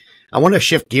 I want to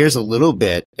shift gears a little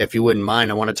bit, if you wouldn't mind.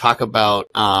 I want to talk about,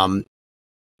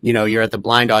 you're at the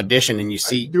blind audition and you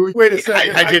see. Wait a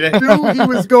second. I knew he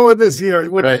was going this here.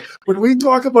 When we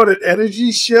talk about an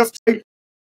energy shift,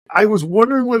 I was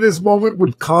wondering when this moment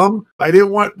would come. I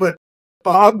didn't want, but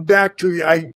Bob, back to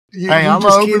you. You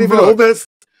just can't even hold this.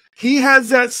 he has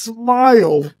that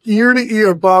smile ear to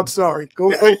ear. Bob, sorry.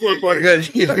 Go for it, buddy.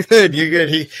 You're good. You're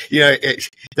good. You're good.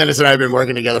 Dennis and I have been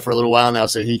working together for a little while now,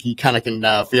 so he kind of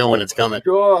can feel when it's coming.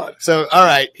 God. So, all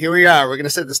right, here we are. We're going to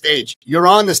set the stage. You're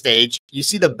on the stage. You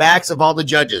see the backs of all the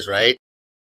judges, right?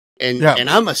 And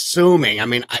I'm assuming, I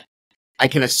mean, I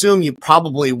can assume you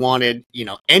probably wanted,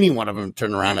 any one of them to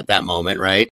turn around at that moment,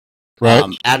 right?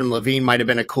 Right. Adam Levine might have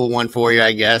been a cool one for you,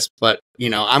 I guess. But,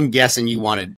 I'm guessing you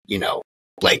wanted,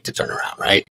 Blake to turn around,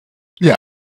 right? Yeah.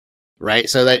 Right.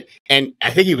 So and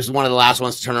I think he was one of the last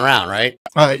ones to turn around, right?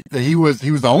 He was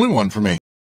the only one for me.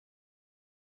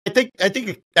 I think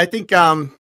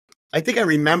I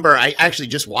remember, I actually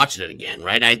just watched it again,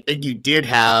 right? I think you did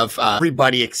have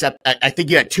everybody except, I think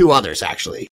you had two others,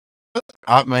 actually.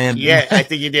 Man. Yeah, I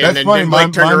think you did. That's and funny. then My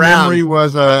turned around. memory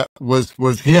was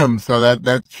him, so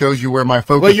that shows you where my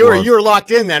focus Well, was. you were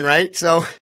locked in then, right?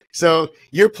 So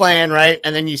you're playing, right?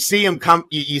 And then you see him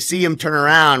you see him turn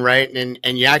around, right?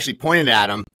 And you actually pointed at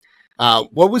him.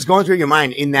 What was going through your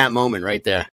mind in that moment right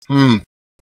there? I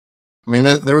mean,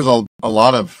 there was a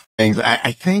lot of things.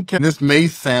 I think this may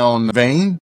sound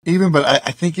vain even, but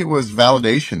I think it was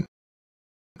validation.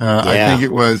 I think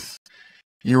it was,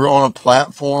 you were on a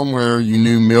platform where you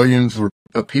knew millions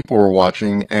of people were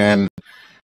watching, and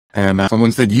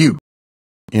someone said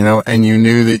and you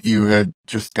knew that you had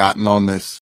just gotten on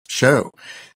this show.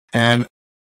 And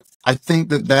I think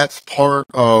that that's part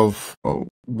of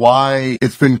why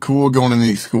it's been cool going into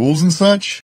these schools and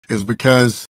such, is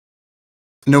because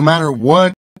no matter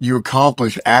what you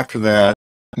accomplish after that,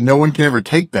 no one can ever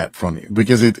take that from you,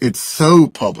 because it's so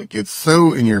public. It's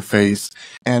so in your face.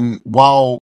 And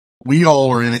while we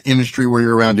all are in an industry where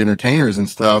you're around entertainers and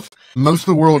stuff, most of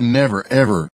the world never,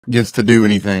 ever gets to do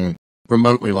anything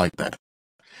remotely like that.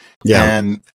 Yeah.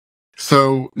 And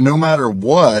so no matter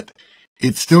what,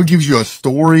 it still gives you a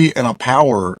story and a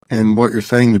power in what you're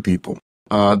saying to people,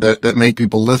 that make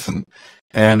people listen.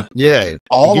 And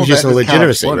all of that just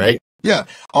legitimacy, right? Yeah.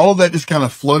 All of that just kind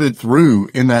of flooded through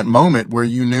in that moment where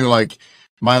you knew, like,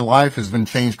 my life has been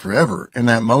changed forever in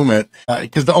that moment.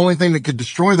 Because the only thing that could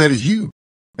destroy that is you.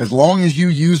 As long as you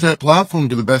use that platform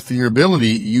to the best of your ability,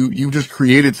 you just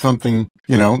created something,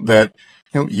 that,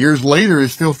 years later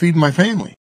is still feeding my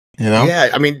family, Yeah.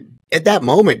 I mean, at that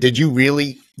moment, did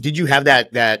you have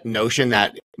that notion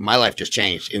that my life just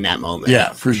changed in that moment?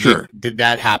 Yeah, for sure. Did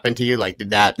that happen to you? Like,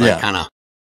 did that kind of,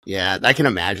 I can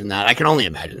imagine that. I can only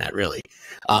imagine that, really.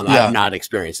 I've not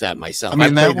experienced that myself. I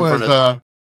mean, that was,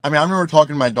 I remember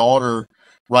talking to my daughter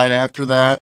right after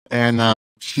that, and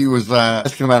she was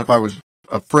asking about if I was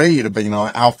afraid of,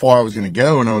 how far I was going to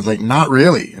go. And I was like, not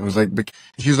really. It was like,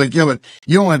 she was like, yeah, but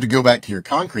you don't have to go back to your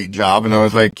concrete job. And I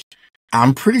was like,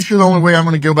 I'm pretty sure the only way I'm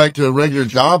going to go back to a regular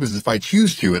job is if I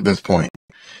choose to at this point.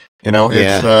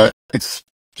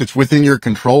 It's within your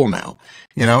control now,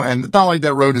 and it's not like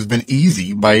that road has been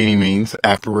easy by any means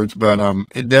afterwards, but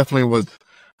it definitely was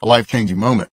a life-changing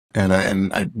moment, and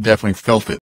I definitely felt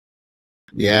it.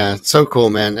 Yeah, it's so cool,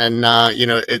 man. And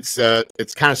it's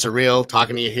kind of surreal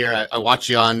talking to you here. I watched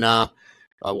you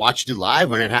I watched you live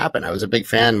when it happened. I was a big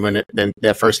fan when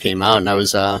that first came out, and I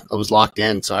was locked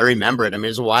in, so I remember it. I mean, it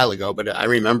was a while ago, but I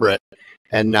remember it,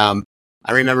 and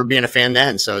I remember being a fan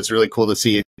then. So it's really cool to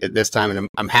see it at this time, and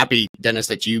I'm happy, Dennis,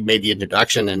 that you made the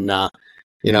introduction. And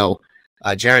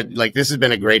Jared, like, this has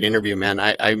been a great interview, man.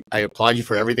 I applaud you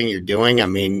for everything you're doing. I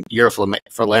mean, you're a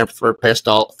philanthropist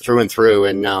all through and through,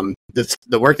 and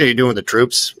the work that you're doing with the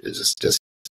troops is just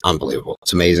unbelievable.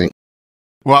 It's amazing.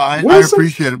 Well, I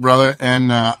appreciate it, brother.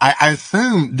 And I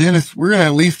assume, Dennis, we're going to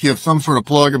at least give some sort of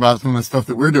plug about some of the stuff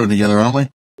that we're doing together, aren't we?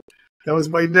 That was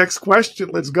my next question.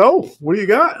 Let's go. What do you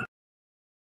got?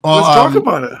 Well, let's talk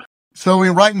about it. So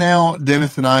right now,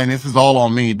 Dennis and I, and this is all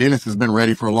on me, Dennis has been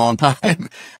ready for a long time.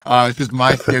 It's just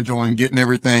my schedule and getting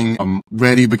everything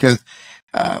ready, because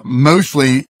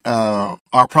mostly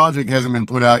our project hasn't been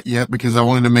put out yet, because I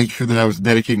wanted to make sure that I was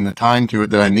dedicating the time to it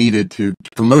that I needed to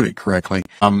promote it correctly.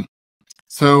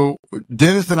 So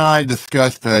Dennis and I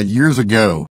discussed years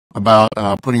ago about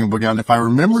putting a book out. And if I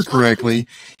remember correctly,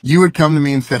 you had come to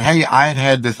me and said, hey, I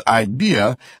had this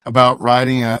idea about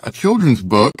writing a children's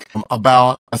book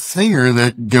about a singer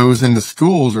that goes into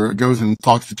schools or goes and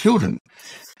talks to children.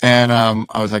 And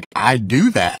I was like, I do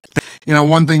that.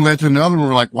 One thing led to another, and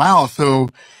we're like, wow, so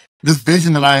this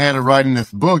vision that I had of writing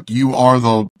this book, you are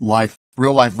the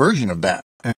real life version of that.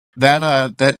 And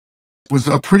that was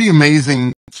a pretty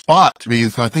amazing spot to be.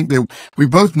 So I think that we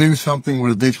both knew something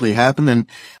would eventually happen. And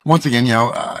once again,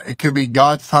 it could be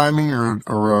God's timing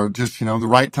or just, the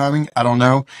right timing. I don't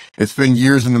know. It's been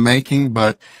years in the making,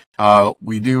 but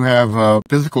we do have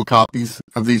physical copies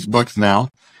of these books now.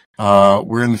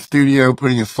 We're in the studio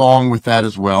putting a song with that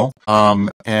as well.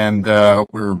 And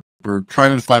we're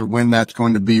trying to decide when that's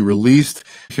going to be released.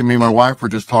 Me and my wife were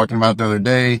just talking about the other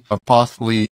day of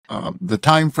possibly the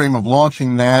time frame of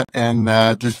launching that, and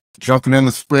just jumping in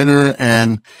the Sprinter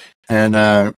and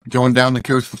going down the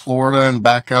coast of Florida and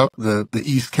back up the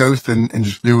East Coast and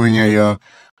just doing a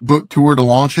book tour to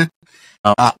launch it.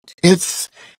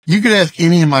 You could ask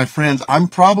any of my friends.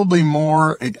 I've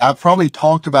probably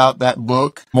talked about that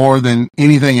book more than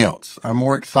anything else. I'm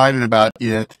more excited about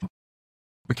it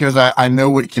because I know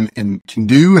what it can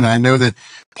do. And I know that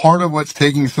part of what's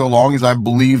taking so long is I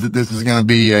believe that this is going to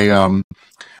be a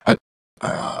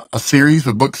series,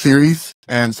 a book series.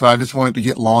 And so I just wanted to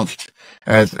get launched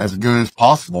as good as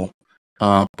possible,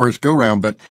 first go round.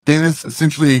 But Dennis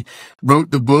essentially wrote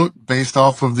the book based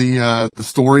off of the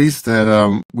stories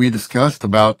that, we discussed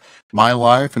about my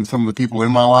life and some of the people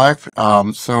in my life.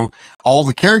 So all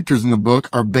the characters in the book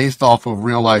are based off of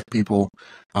real life people,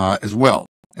 as well.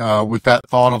 With that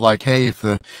thought of like, hey, if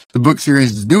the book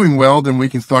series is doing well, then we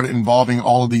can start involving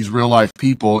all of these real life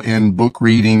people in book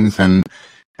readings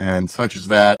and such as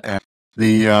that. And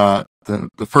the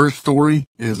first story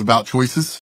is about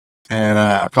choices. And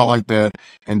I felt like that,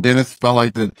 and Dennis felt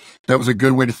like that was a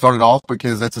good way to start it off,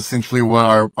 because that's essentially what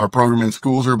our program in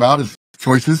schools are about, is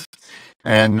choices.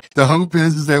 And the hope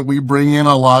is that we bring in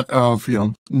a lot of,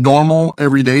 normal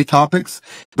everyday topics,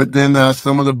 but then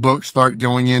some of the books start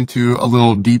going into a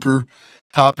little deeper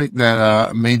topic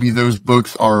that maybe those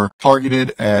books are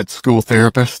targeted at school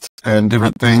therapists and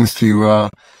different things to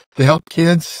help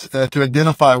kids to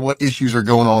identify what issues are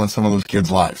going on in some of those kids'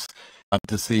 lives.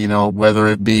 To see, whether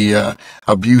it be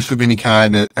abuse of any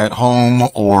kind at home,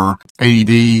 or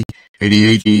ADD,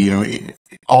 ADHD,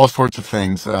 all sorts of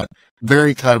things.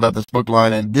 Very excited about this book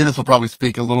line, and Dennis will probably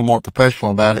speak a little more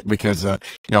professional about it because,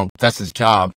 that's his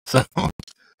job. So,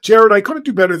 Jared, I couldn't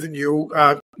do better than you.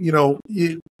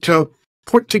 To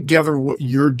put together what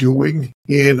you're doing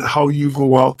and how you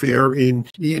go out there, and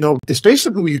it's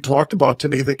basically what you talked about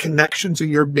today, the connections that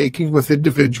you're making with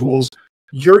individuals.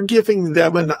 You're giving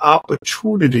them an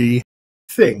opportunity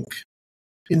to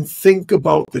think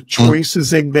about the choices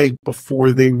they make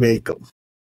before they make them.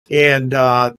 And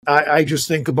I just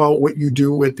think about what you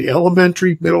do at the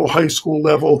elementary, middle, high school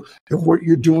level, and what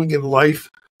you're doing in life.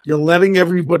 You're letting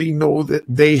everybody know that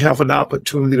they have an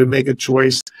opportunity to make a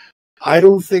choice. I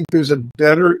don't think there's a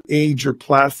better age or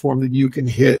platform that you can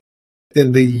hit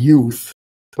than the youth,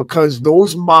 because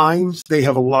those minds, they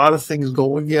have a lot of things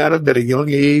going at them at a young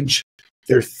age.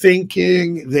 They're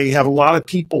thinking, they have a lot of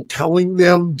people telling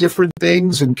them different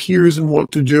things and peers and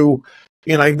what to do.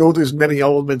 And I know there's many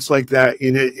elements like that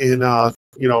in it. And,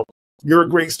 you're a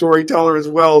great storyteller as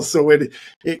well. So it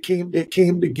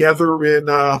came together,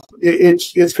 and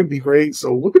it's going to be great.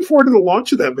 So looking forward to the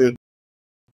launch of that, man.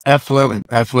 absolutely.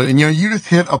 Absolutely. And, you just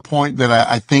hit a point that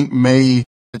I think may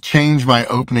change my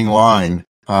opening line,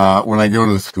 when I go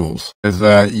to the schools, as,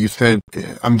 you said,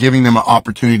 I'm giving them an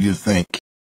opportunity to think.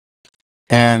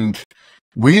 And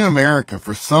we in America,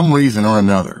 for some reason or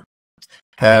another,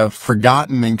 have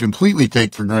forgotten and completely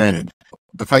take for granted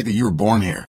the fact that you were born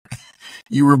here.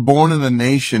 You were born in a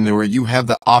nation where you have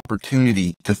the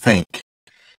opportunity to think.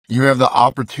 You have the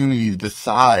opportunity to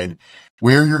decide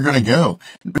where you're going to go.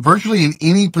 Virtually in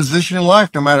any position in life,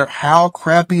 no matter how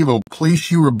crappy of a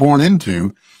place you were born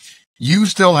into, you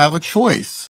still have a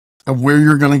choice of where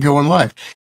you're going to go in life.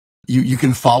 You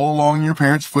can follow along your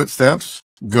parents' footsteps,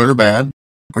 good or bad,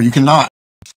 or you cannot.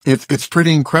 It's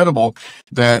pretty incredible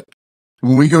that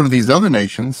when we go to these other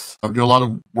nations, I do a lot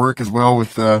of work as well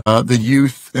with the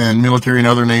youth and military in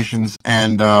other nations,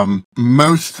 and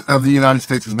most of the United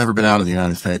States has never been out of the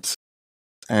United States.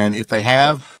 And if they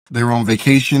have, they were on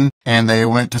vacation and they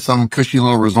went to some cushy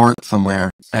little resort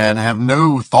somewhere and have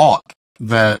no thought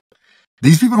that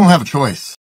these people don't have a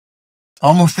choice.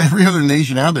 Almost every other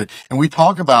nation out there. And we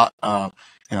talk about,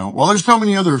 there's so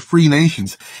many other free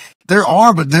nations. There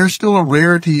are, but they're still a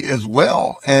rarity as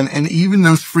well. And even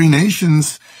those free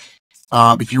nations,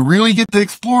 if you really get to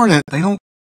exploring it, they don't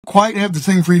quite have the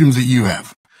same freedoms that you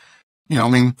have.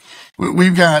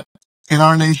 We've got in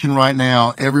our nation right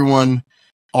now, everyone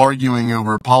arguing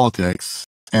over politics,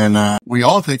 and we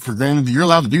all take for granted that you're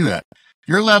allowed to do that.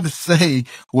 You're allowed to say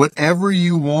whatever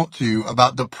you want to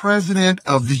about the president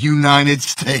of the United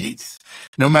States,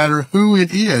 no matter who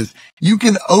it is. You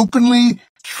can openly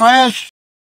trash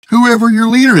whoever your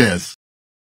leader is.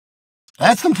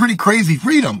 That's some pretty crazy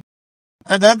freedom.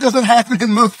 And that doesn't happen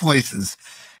in most places,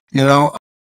 and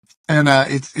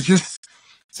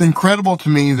it's incredible to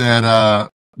me that,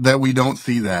 that we don't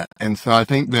see that. And so I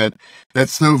think that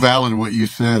that's so valid what you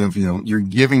said of, you're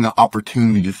giving the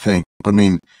opportunity to think. I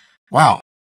mean, wow.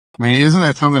 I mean, isn't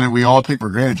that something that we all take for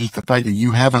granted? Just the fact that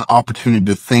you have an opportunity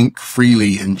to think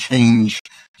freely and change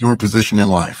your position in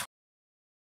life.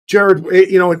 Jared,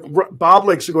 Bob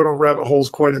likes to go down rabbit holes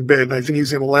quite a bit, and I think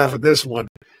he's going to laugh at this one.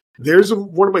 There's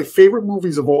one of my favorite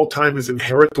movies of all time is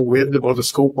Inherit the Wind, about the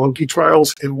Scope Monkey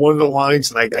trials. And one of the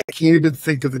lines, and I can't even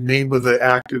think of the name of the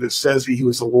actor that says he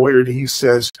was a lawyer, and he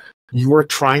says, "You are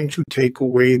trying to take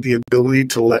away the ability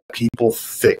to let people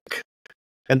think."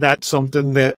 And that's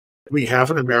something that we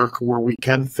have in America where we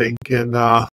can think. And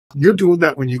you're doing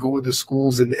that when you go into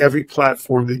schools and every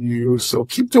platform that you use. So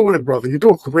keep doing it, brother. You're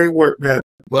doing great work, man.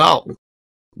 Well,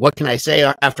 what can I say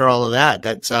after all of that?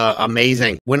 That's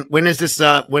amazing. When is this?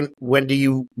 When do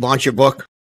you launch your book?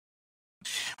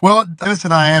 Well, Dennis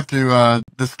and I have to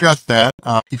discuss that.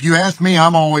 If you ask me,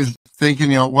 I'm always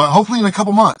thinking, well, hopefully in a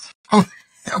couple months.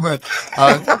 But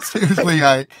seriously,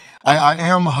 I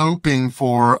am hoping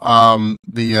for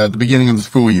the beginning of the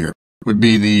school year would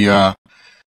be the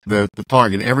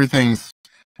target. Everything's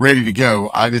ready to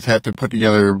go. I just have to put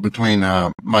together between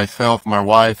myself, my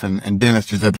wife, and Dennis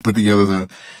just have to put together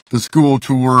the school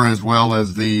tour as well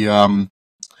as the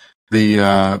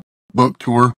book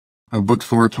tour,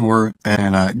 bookstore tour,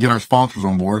 and get our sponsors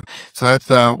on board. So that's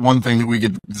one thing that we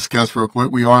could discuss real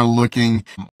quick.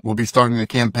 We'll be starting the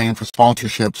campaign for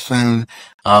sponsorship soon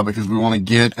because we want to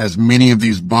get as many of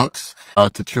these books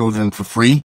to children for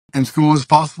free in school as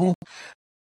possible.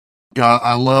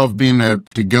 I love being able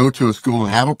to go to a school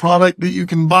and have a product that you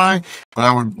can buy, but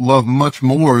I would love much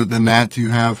more than that to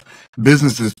have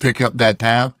businesses pick up that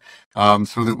tab,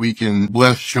 so that we can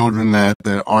bless children that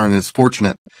aren't as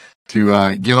fortunate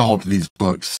to get a hold of these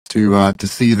books, to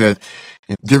see that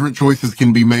different choices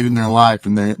can be made in their life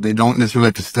and they don't necessarily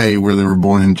have to stay where they were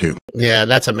born into. Yeah,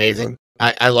 that's amazing.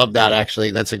 I love that,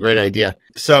 actually. That's a great idea.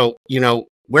 So,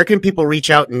 where can people reach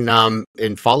out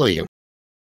and follow you?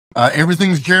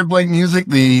 Everything's Jared Blake Music.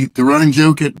 The running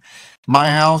joke at my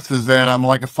house is that I'm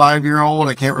like a 5-year-old.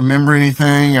 I can't remember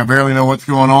anything. I barely know what's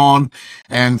going on.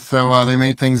 And so, they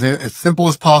made things as simple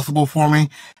as possible for me.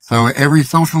 So every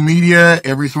social media,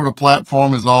 every sort of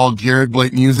platform is all Jared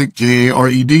Blake Music,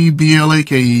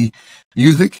 JaredBlake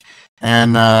Music.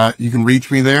 And, you can reach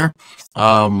me there.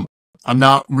 I'm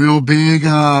not real big,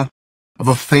 of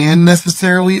a fan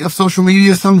necessarily of social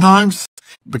media sometimes,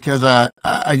 because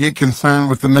I get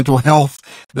concerned with the mental health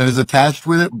that is attached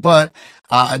with it. But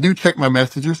I do check my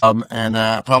messages,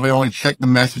 and probably only check the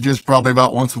messages probably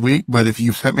about once a week. But if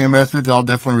you sent me a message, I'll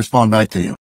definitely respond back to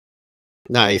you.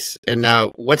 Nice. And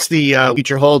what's the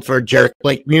future hold for Jared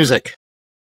Blake Music?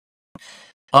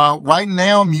 Right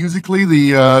now, musically,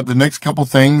 the next couple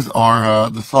things are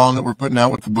the song that we're putting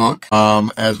out with the book,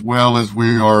 as well as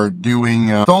we are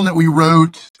doing a song that we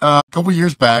wrote a couple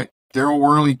years back. Daryl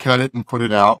Worley cut it and put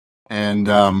it out, and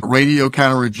radio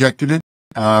kind of rejected it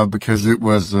because it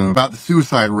was about the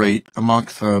suicide rate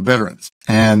amongst veterans,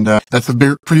 and that's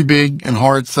a pretty big and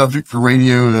hard subject for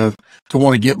radio to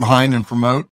want to get behind and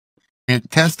promote.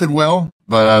 It tested well,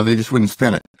 but they just wouldn't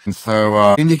spin it. And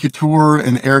so Randy Couture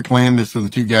and Eric Landis are the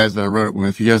two guys that I wrote it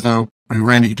with. You guys know who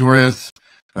Randy Couture is?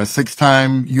 A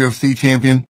 6-time UFC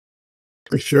champion.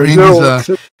 Sure.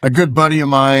 Randy's a good buddy of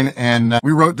mine, and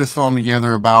we wrote this song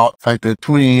together about the fact that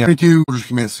 22 soldiers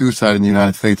commit suicide in the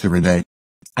United States every day.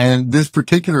 And this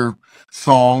particular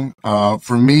song,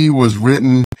 for me, was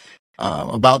written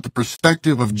about the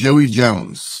perspective of Joey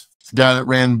Jones, the guy that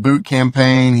ran Boot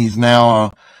Campaign. He's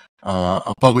now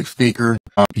a public speaker.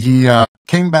 He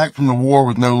came back from the war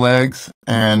with no legs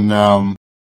and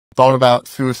thought about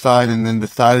suicide, and then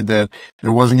decided that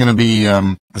there wasn't going to be,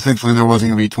 essentially there wasn't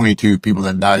going to be 22 people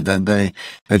that died that day,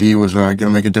 that he was going to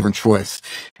make a different choice.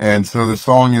 And so the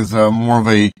song is more of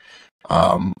a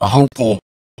hopeful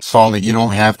song that you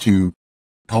don't have to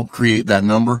help create that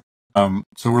number.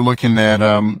 So we're looking at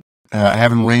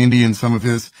having Randy and some of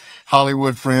his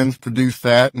Hollywood friends produce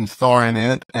that and star in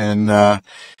it, and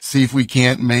see if we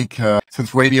can't make,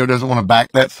 since radio doesn't want to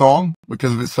back that song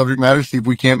because of its subject matter, see if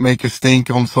we can't make a stink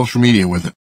on social media with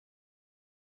it.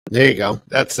 There you go.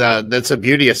 That's a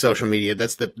beauty of social media.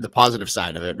 That's the positive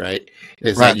side of it, right?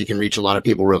 Is Right. that you can reach a lot of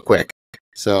people real quick.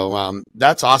 So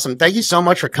that's awesome. Thank you so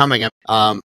much for coming.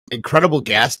 Incredible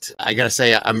guest. I gotta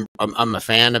say, I'm a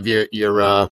fan of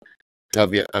your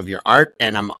art,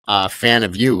 and I'm a fan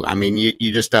of you. I mean,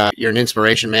 you just you're an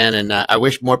inspiration, man. And I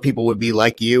wish more people would be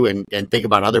like you and think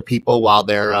about other people while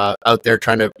they're out there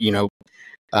trying to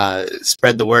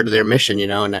spread the word of their mission.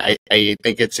 And I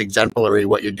think it's exemplary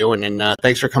what you're doing. And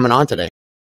thanks for coming on today.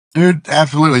 Dude,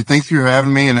 absolutely. Thanks for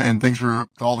having me, and thanks for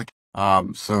all the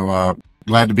So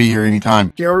glad to be here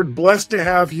anytime. Jared, blessed to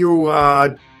have you.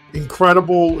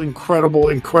 Incredible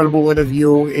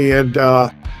interview. And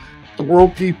the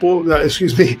world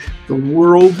the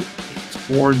world is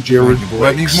born Jared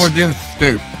That needs more dentists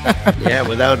too. Yeah,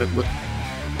 without it.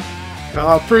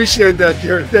 I appreciate that,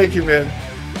 Jared. Thank you, man.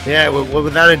 Yeah, well,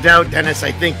 without a doubt, Dennis.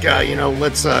 I think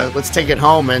let's take it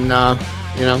home and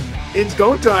It's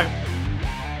go time.